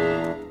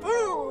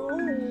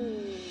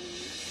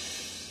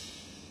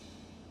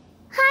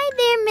 Hi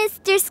there,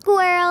 Mr.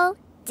 Squirrel.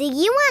 Do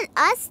you want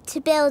us to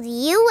build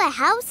you a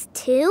house,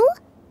 too?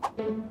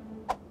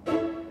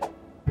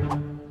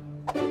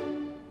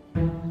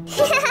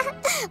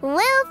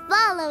 We'll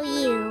follow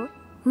you.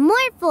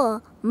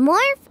 Morphle,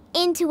 morph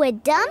into a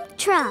dump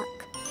truck.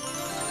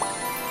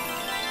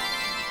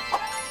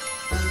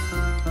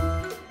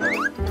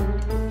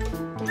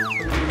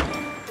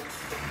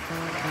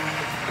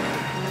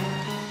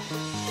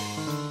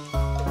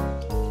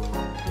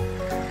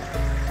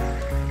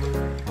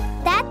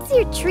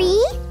 your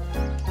tree?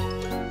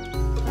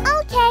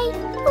 Okay,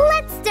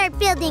 let's start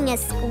building a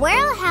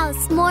squirrel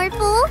house,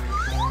 Morphle.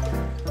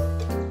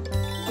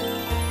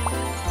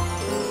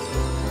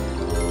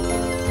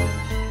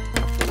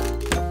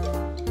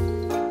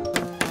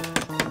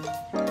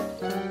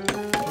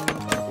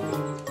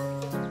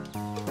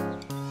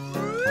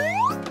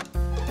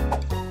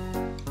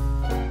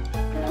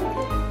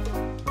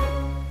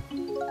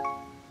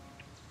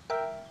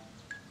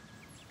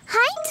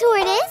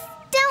 Tortoise,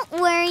 don't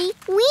worry.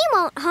 We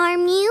won't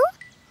harm you.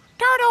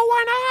 Toto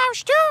want a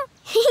house too?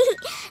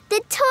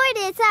 The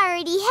tortoise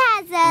already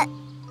has a...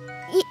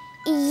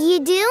 you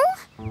do?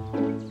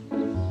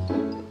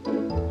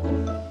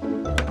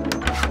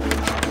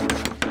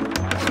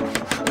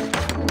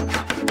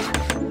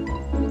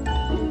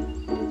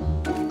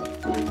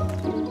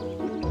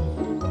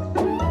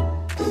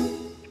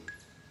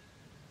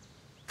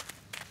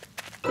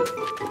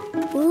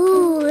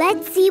 Ooh,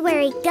 let's see where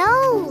it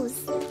goes.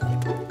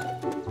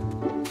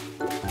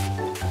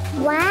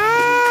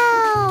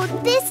 Wow!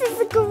 This is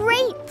a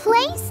great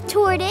place,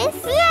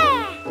 Tortoise!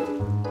 Yeah!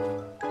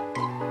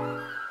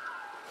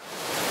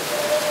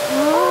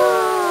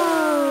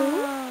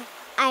 Oh.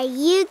 Are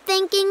you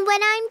thinking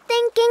what I'm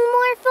thinking,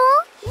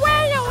 Morphle?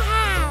 Whale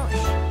house!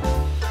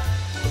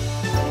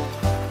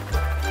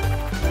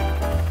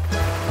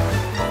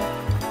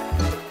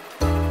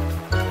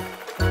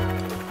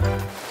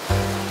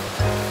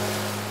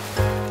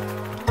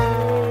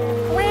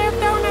 Whale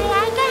don't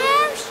like a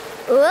house?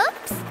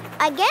 Oops!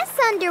 I guess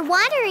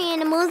underwater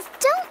animals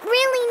don't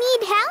really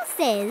need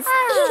houses.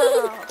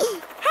 Oh.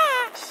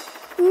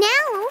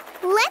 Now,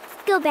 let's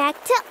go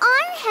back to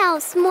our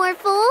house,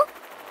 Morphle.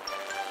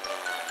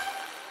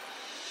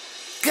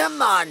 Come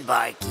on,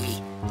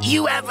 Barky.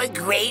 You have a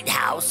great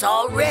house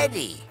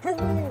already.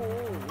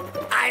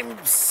 I'm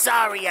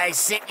sorry I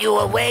sent you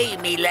away,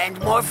 Mila and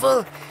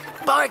Morphle.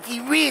 Barky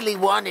really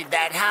wanted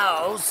that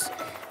house.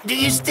 Do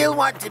you still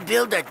want to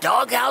build a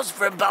doghouse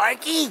for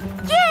Barky?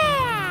 Yeah!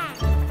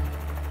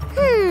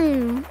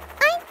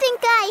 I think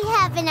I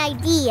have an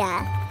idea.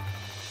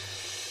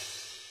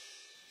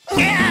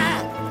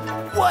 Yeah!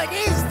 What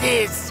is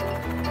this?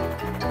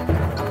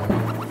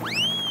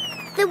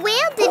 The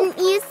whale didn't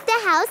use the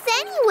house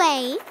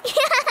anyway.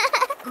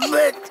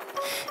 But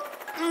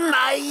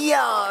my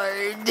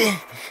yard.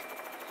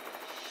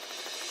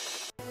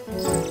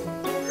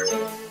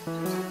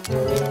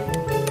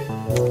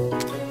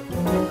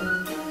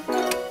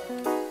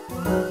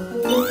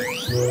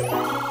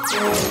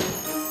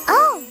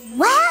 Oh,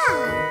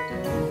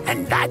 wow!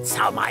 And that's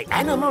how my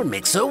animal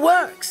mixer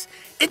works.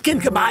 It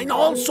can combine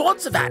all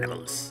sorts of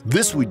animals.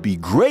 This would be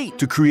great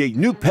to create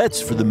new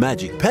pets for the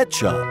Magic Pet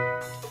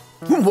Shop.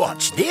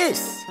 Watch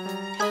this.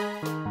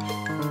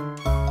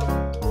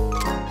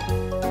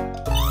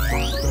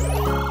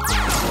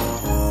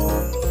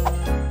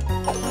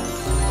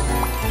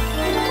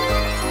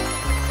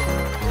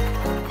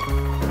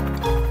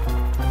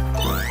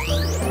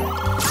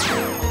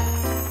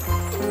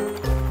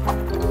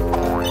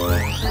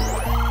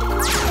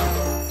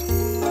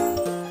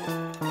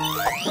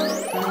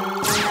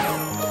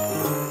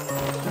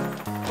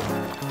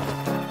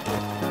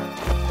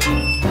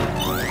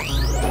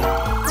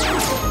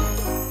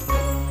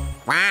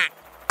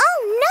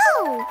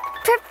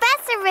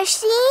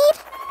 Rashid?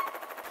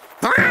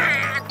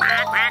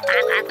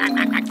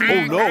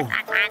 Oh no,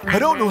 I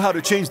don't know how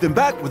to change them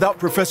back without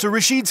Professor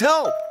Rashid's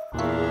help.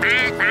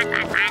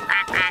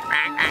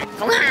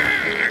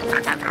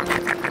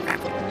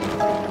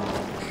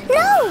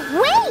 No,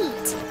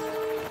 wait!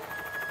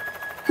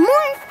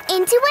 Morph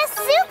into a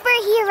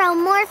superhero,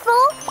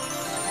 Morphle!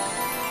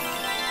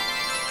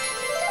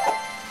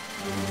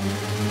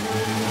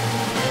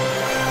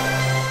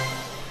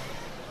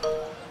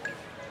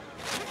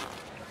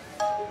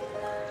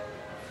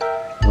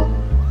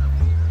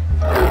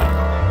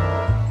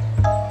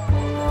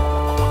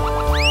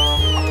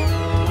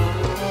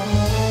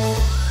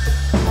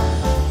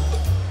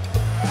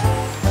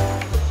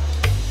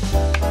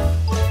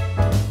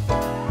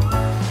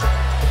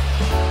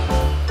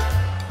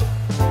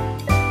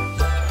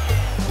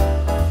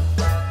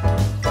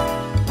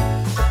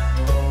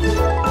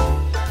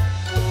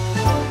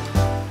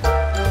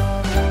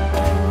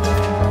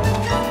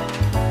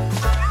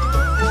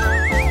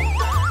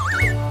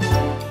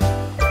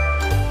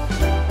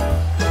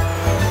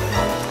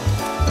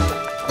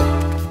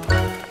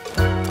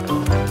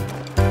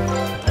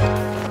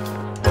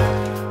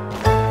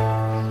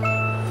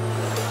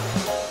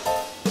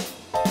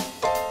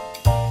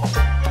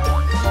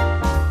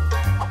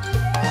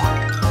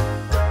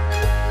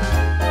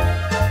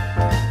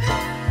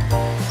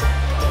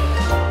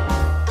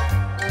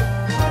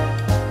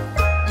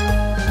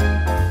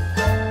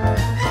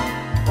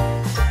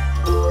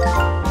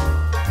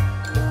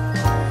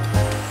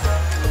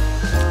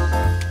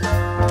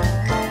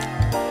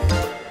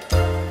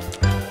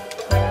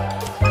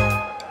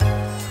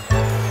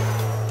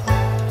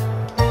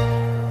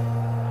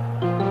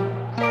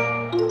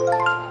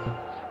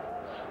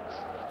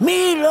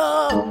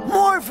 Mila!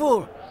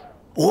 Morphle!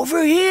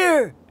 Over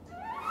here!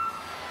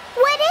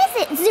 What is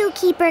it,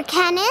 Zookeeper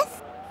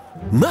Kenneth?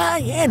 My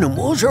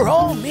animals are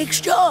all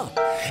mixed up,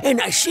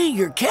 and I see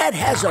your cat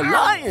has a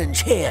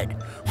lion's head.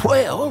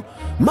 Well,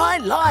 my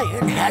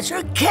lion has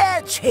a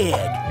cat's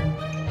head.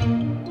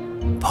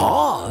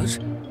 Paws?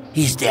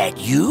 Is that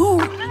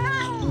you?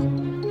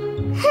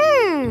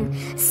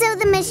 So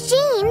the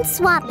machine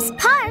swaps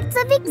parts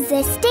of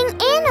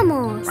existing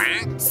animals.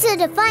 So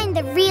to find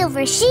the real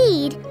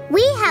Rashid,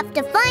 we have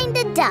to find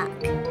a duck.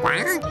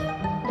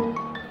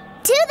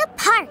 To the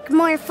park,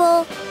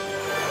 Morphle.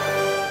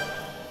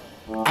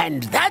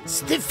 And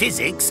that's the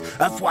physics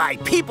of why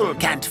people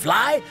can't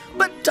fly,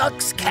 but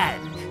ducks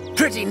can.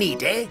 Pretty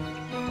neat, eh?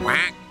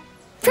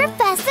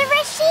 Professor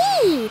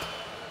Rashid!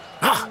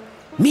 Ah,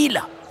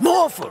 Mila,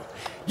 Morphle,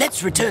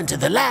 let's return to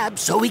the lab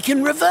so we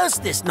can reverse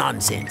this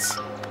nonsense.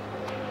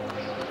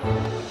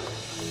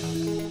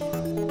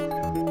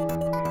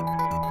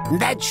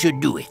 That should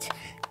do it.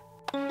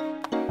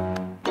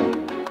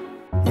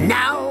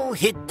 Now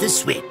hit the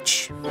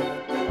switch.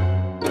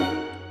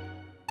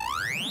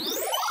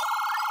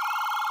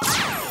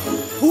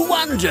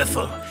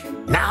 Wonderful!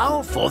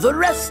 Now for the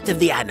rest of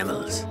the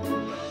animals.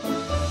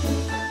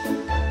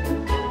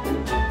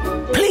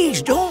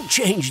 Please don't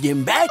change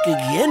them back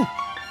again.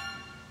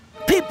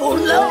 People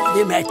love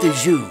them at the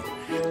zoo.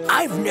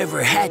 I've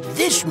never had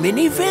this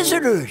many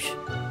visitors.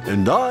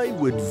 And I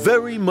would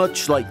very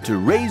much like to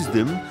raise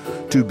them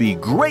to be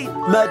great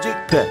magic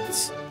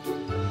pets.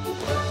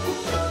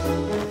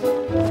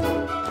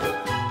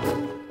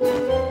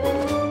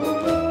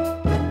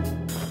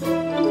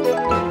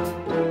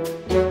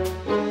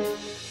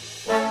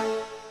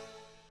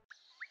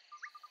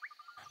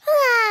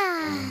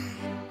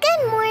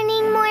 Good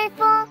morning,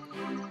 Morphle.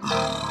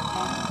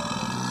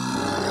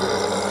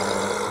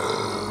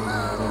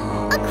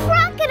 A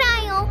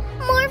crocodile!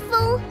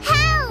 Morphle,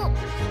 help!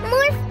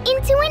 Morph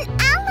into an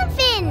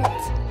elephant!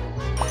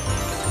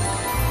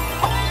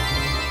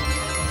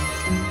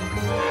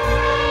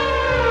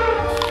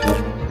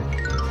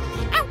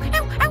 Ow,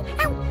 ow, ow,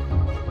 ow.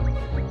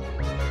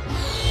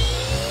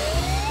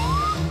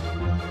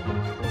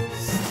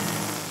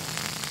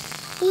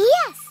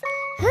 Yes!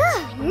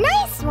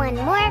 Nice one,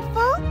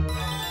 Morphle.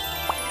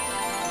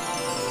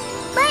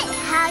 But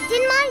how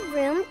did my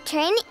room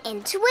turn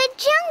into a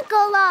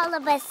jungle all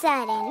of a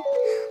sudden?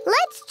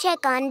 Let's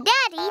check on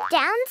Daddy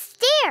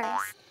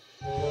downstairs.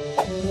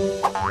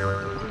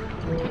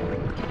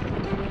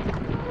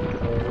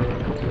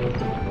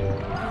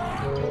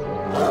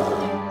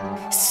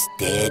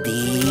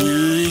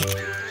 Steady.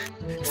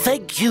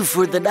 Thank you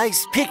for the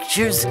nice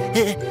pictures.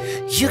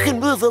 You can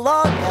move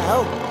along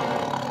now.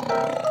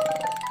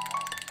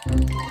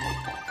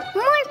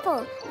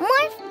 Morphle,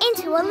 morph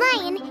into a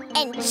lion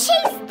and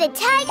chase the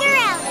tiger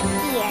out of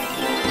here.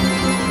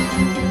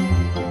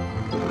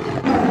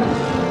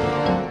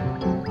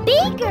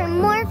 Bigger,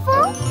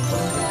 Morphle.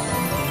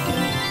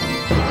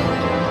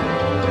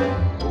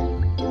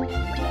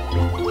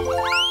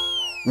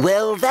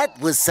 Well, that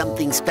was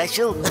something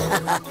special.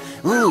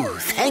 Ooh,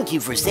 thank you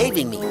for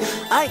saving me.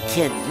 I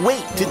can't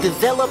wait to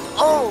develop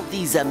all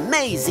these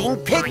amazing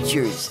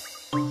pictures.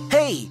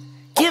 Hey,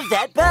 give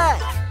that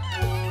back.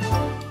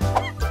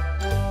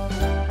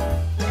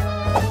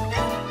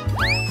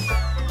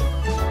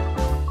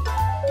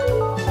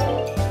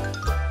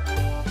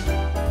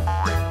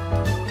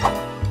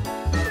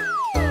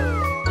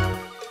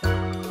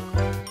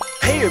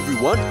 Hey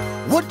everyone,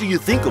 what do you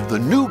think of the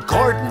new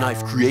garden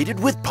I've created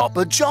with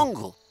Papa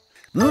Jungle?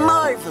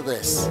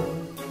 Marvelous.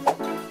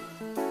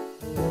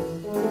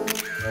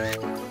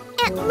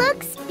 It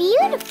looks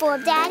beautiful,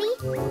 Daddy.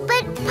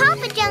 But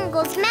Papa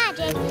Jungle's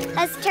magic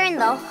has turned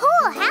the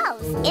whole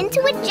house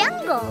into a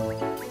jungle.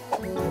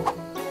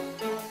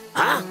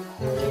 Huh?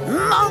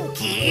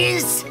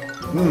 Monkeys?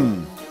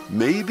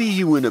 Maybe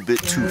he went a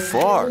bit too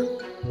far.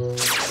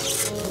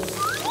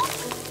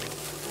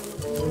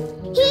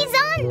 He's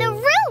on the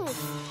roof!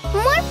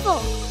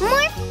 Morphle,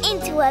 morph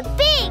into a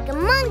big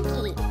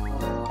monkey.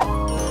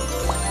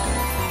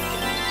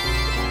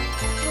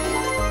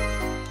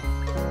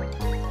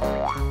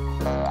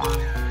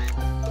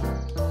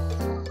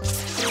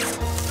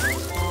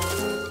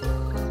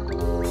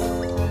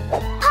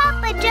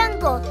 Papa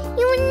Jungle,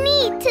 you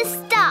need to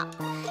stop.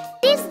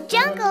 This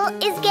jungle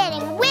is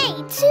getting way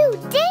too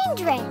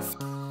dangerous.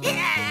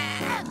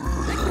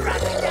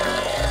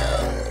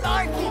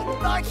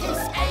 Marky,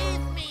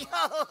 save me!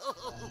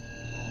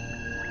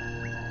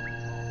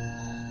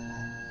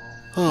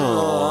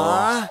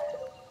 Aww.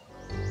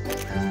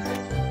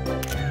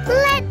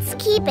 Let's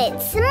keep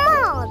it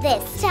small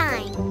this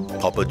time.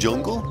 Papa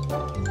Jungle?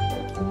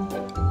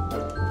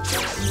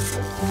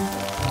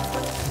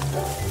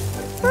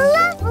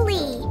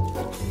 Lovely!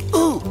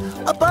 Ooh,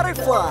 a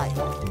butterfly!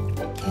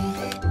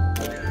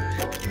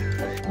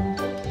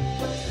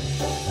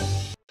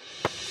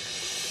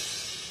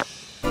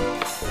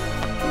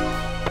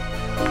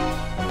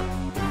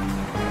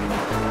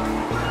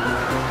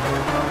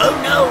 Oh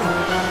no!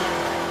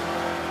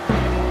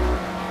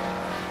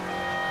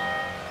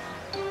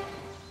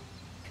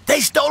 They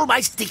stole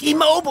my sticky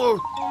mobile!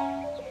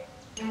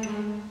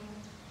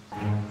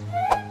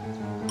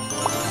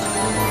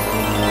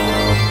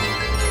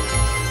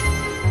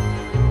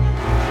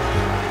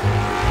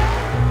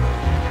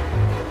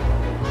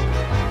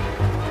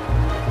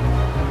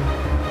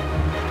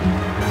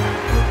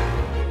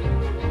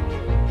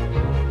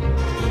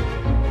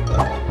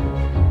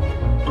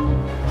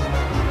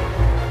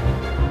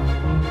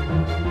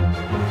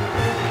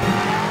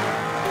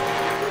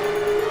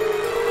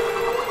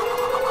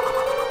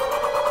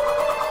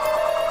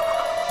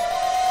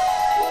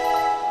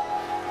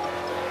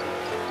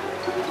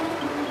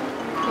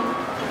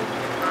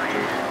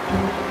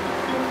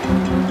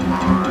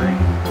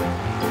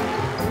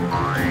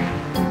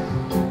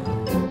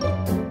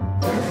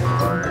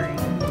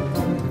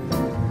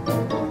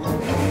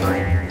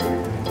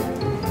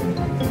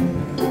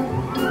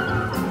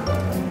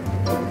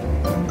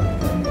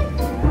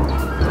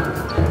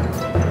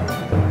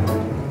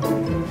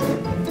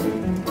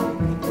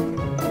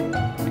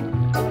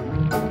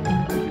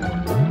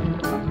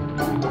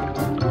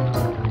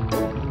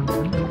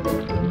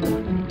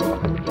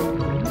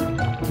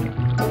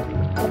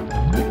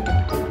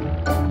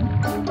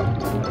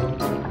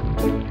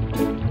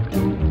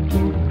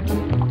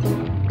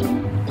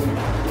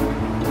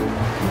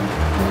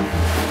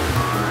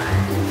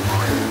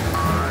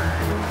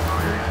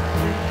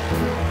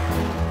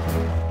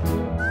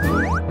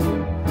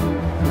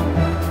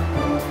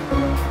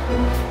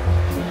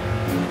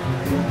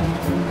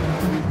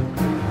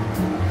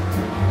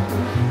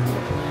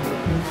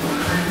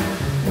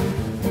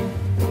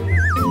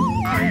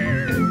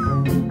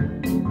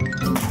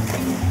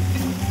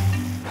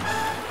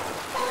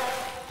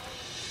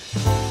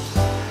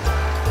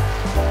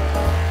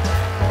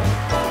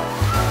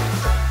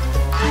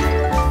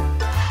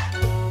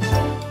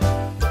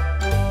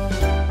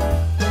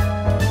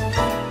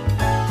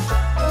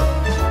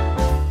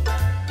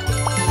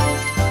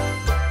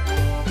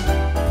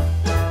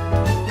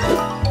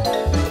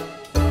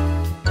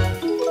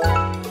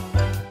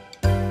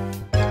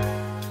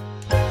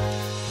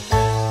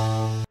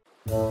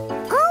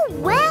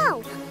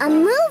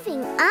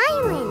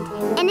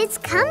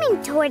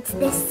 Towards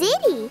the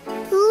city.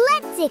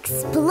 Let's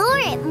explore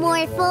it,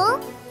 Morphle.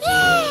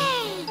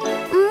 Yay!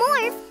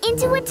 Morph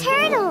into a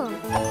turtle.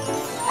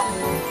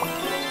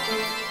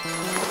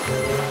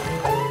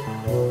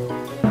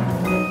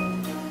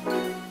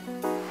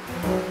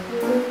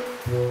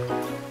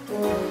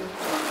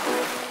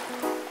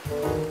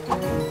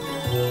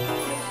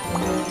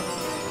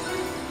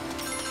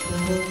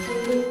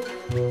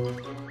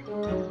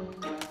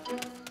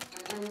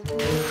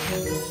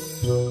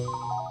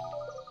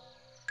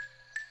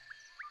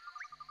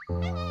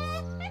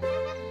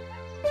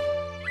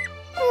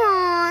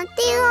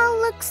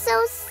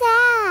 So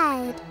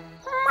sad.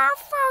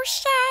 Morphle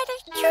sad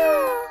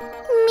too.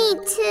 Me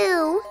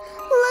too.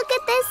 Look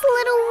at this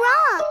little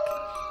rock.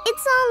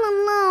 It's all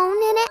alone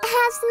and it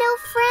has no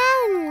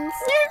friends.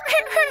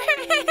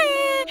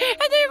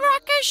 The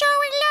rock is so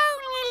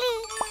lonely.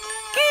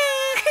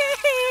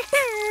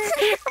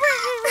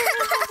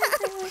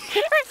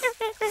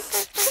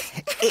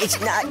 It's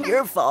not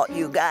your fault,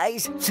 you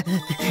guys.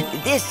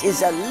 This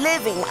is a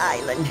living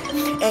island,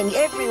 and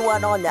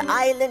everyone on the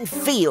island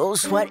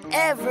feels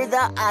whatever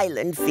the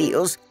island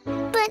feels.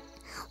 But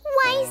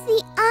why is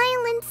the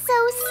island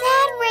so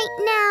sad right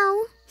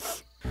now?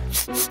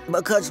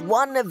 Because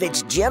one of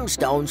its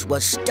gemstones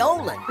was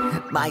stolen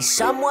by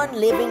someone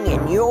living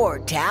in your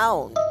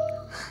town.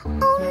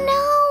 Oh,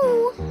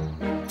 no!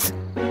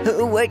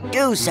 Who would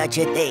do such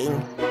a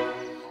thing?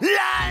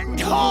 Land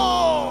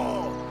ho!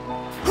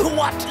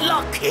 What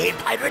luck, eh,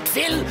 Pirate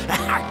Phil?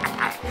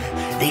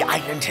 The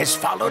island has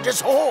followed us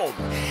home.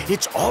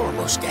 It's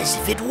almost as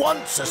if it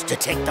wants us to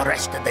take the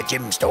rest of the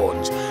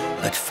gemstones.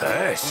 But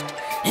first,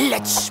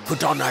 let's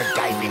put on our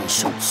diving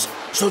suits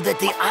so that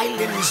the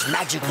island's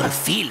magical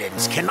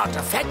feelings cannot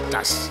affect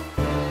us.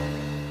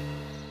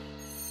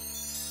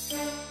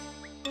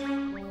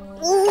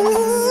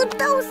 Ooh,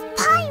 those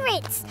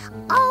pirates!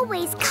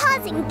 Always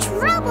causing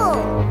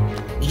trouble!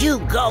 You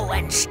go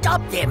and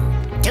stop them.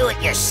 Do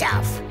it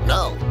yourself.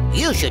 No,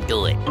 you should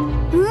do it.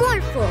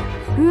 Morphle,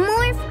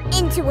 morph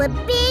into a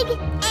big,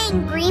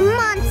 angry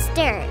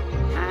monster.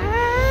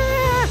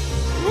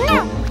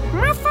 No,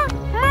 Morphle,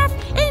 morph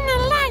in a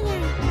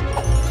lion.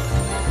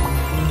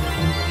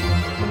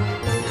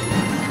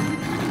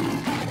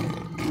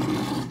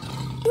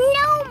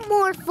 No,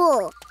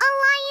 Morphle. A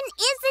lion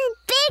isn't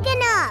big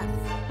enough.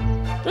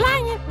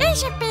 Lion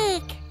isn't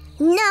big.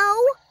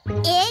 No,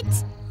 it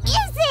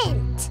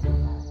isn't.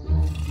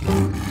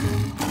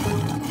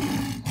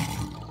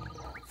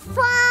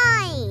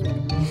 Fine.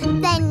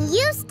 Then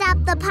you stop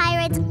the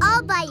pirates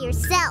all by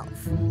yourself.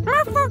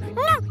 Morphle,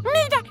 no,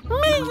 neither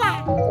Mila.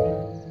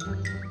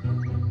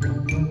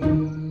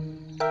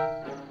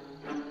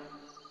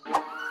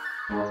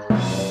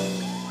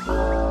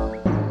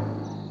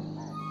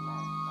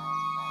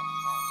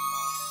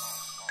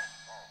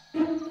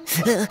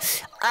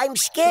 I'm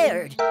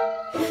scared.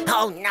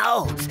 Oh,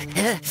 no.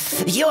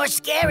 You're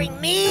scaring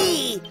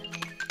me.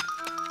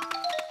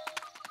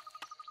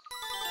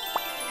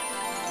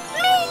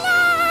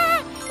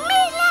 Mila!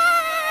 Mila!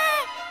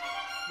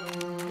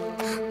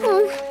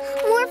 Oh,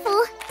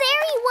 Morphle,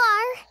 there you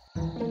are.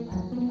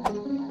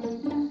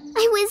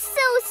 I was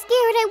so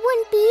scared I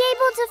wouldn't be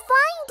able to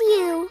find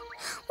you.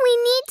 We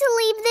need to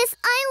leave this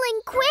island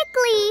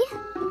quickly.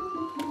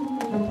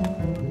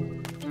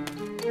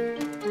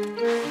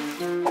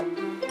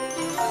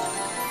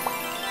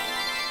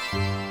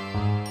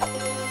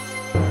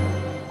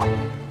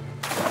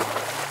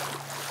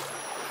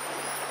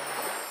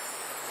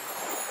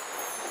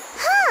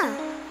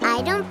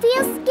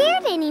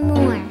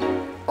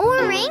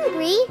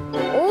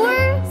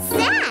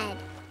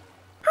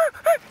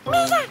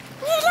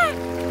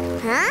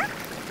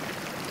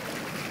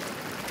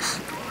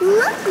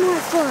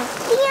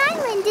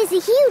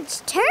 It's a huge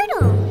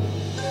turtle.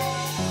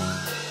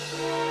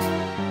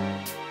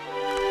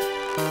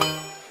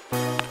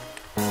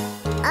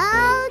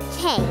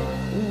 Okay,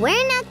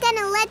 we're not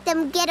gonna let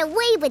them get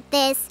away with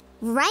this.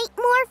 Right,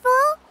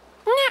 Morphle?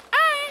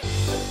 Nuh-uh.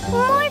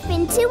 Morph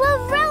into a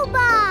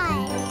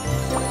robot!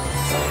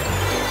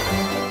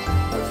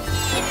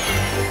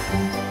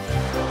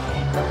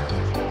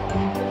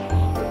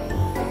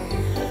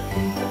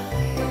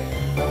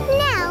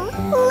 Now,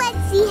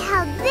 let's see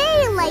how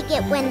they like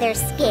it when they're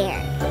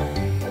scared.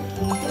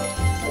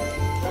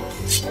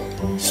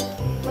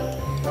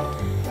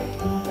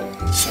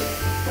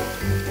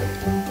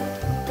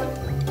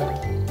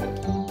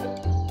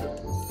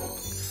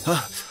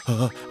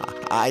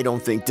 I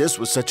don't think this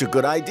was such a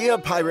good idea,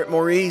 Pirate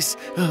Maurice.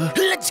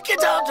 Let's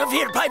get out of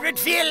here, Pirate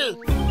Phil!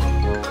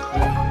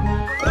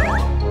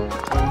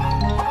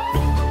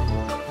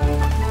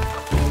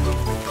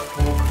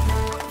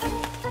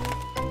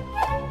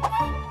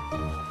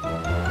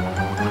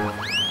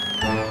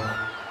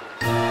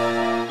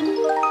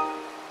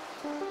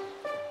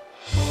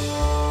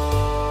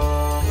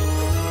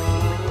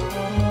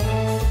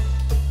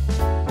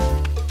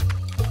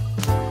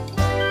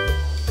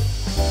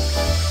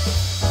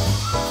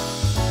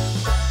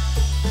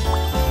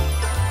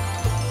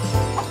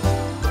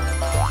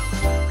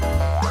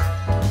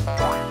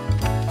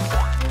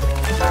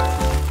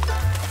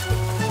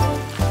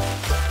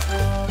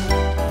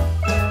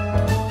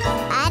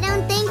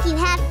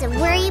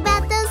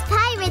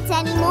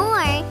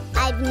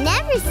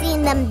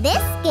 Seen them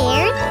this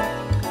scared.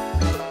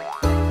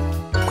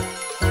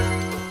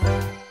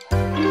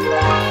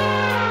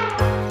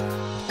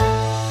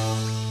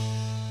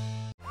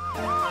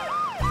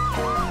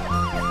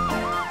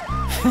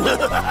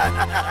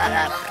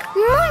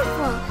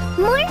 Morphle,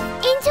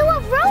 morph into a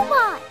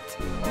robot.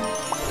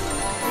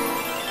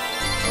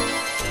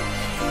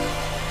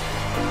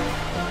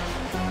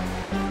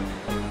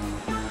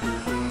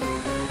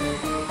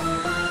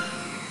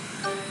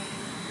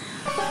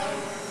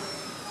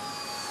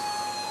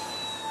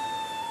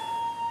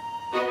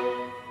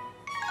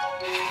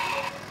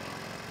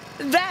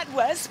 That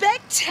was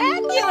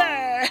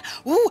spectacular!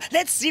 Ooh,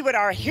 let's see what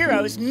our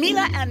heroes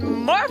Mila and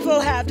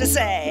Morphle have to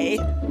say.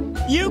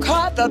 You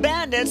caught the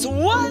bandits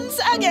once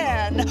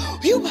again.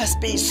 You must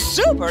be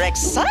super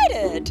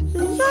excited.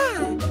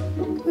 Yeah.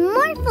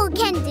 Morphle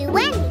can do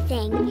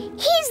anything.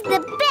 He's the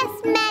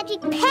best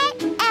magic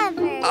pet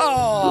ever.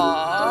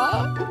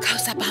 Aww.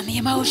 Close up on the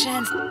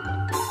emotions.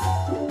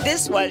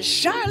 This was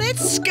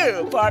Charlotte's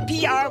scoop for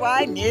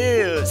PRY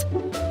News.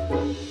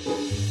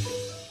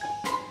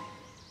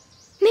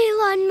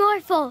 Mila and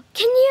Morphle,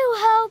 can you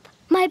help?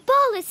 My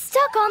ball is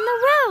stuck on the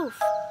roof.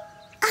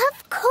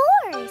 Of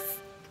course.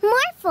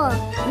 Morphle,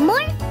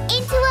 morph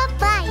into a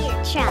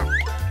fire truck.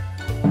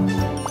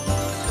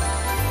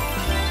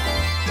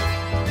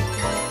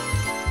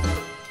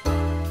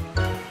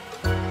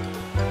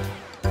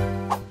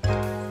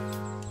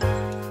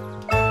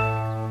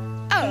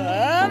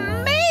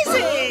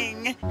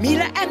 Amazing!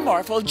 Mila and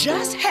Morphle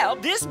just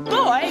helped this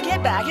boy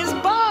get back his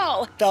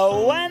ball. The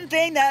one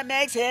thing that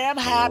makes him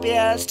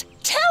happiest.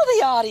 Tell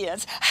the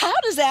audience, how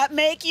does that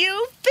make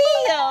you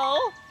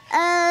feel?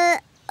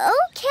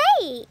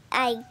 Okay,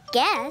 I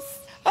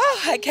guess.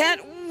 Oh, I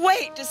can't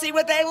wait to see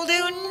what they will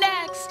do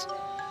next.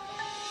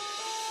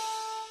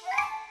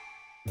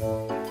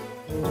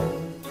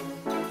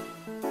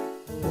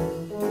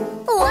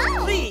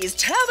 Whoa! Please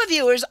tell the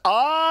viewers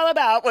all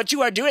about what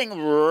you are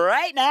doing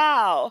right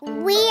now.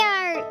 We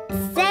are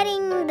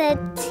setting the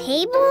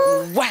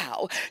table?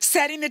 Wow,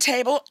 setting the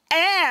table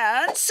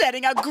and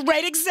setting a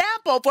great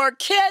example for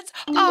kids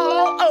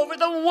all over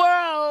the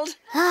world.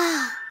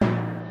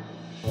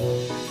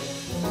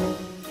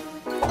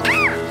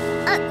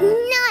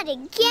 Not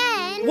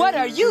again. What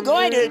are you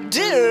going to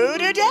do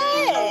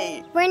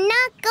today? We're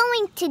not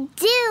going to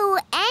do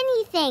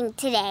anything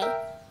today.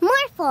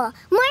 Morphle,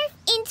 morph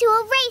into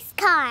a race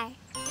car.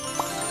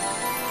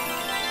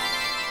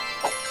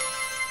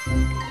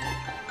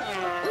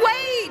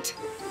 Wait!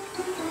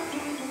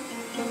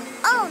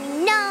 Oh,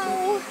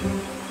 no.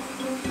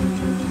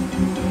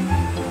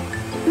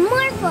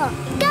 Morphle,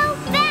 go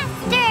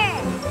faster!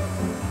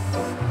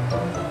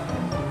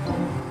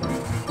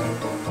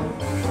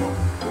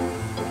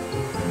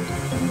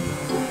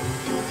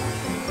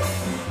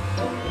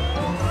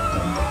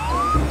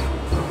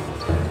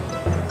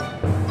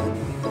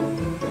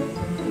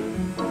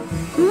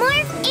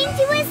 Morph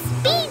into a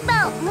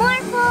speedboat,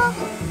 Morphle!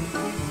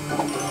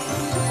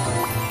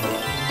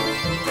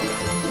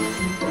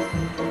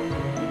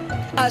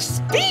 A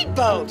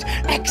speedboat!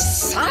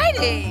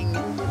 Exciting!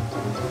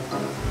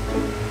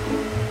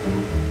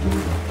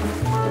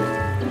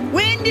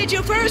 When did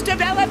you first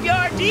develop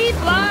your deep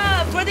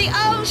love for the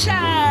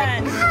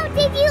ocean? How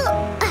did you...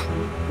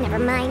 never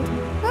mind.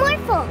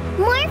 Morphle,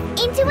 morph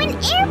into an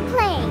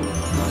airplane.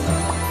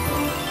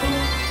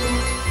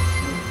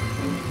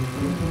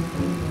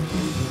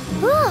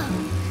 Whew.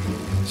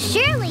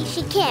 Surely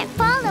she can't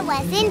follow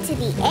us into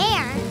the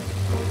air.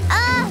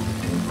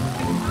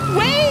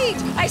 Wait!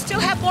 I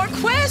still have more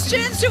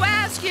questions to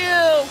ask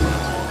you!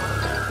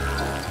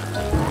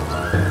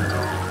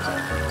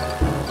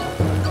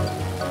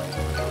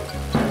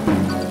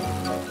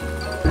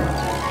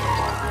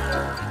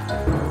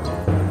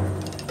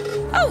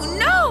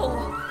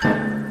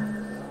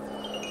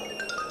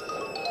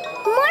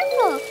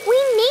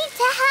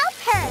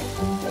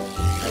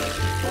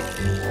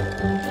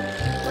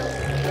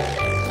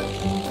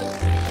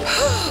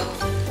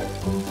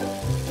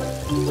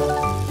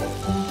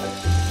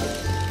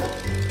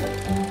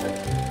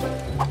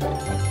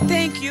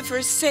 you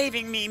for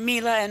saving me,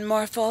 Mila and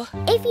Morphle.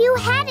 If you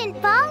hadn't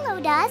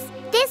followed us,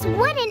 this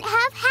wouldn't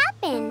have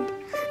happened.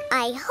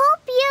 I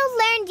hope you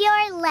learned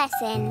your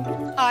lesson.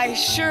 I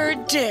sure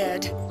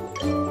did.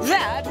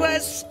 That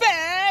was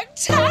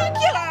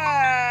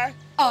spectacular!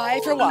 I,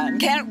 for one,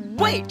 can't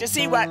wait to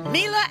see what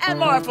Mila and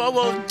Morphle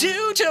will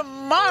do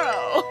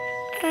tomorrow.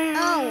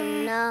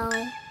 Oh, no.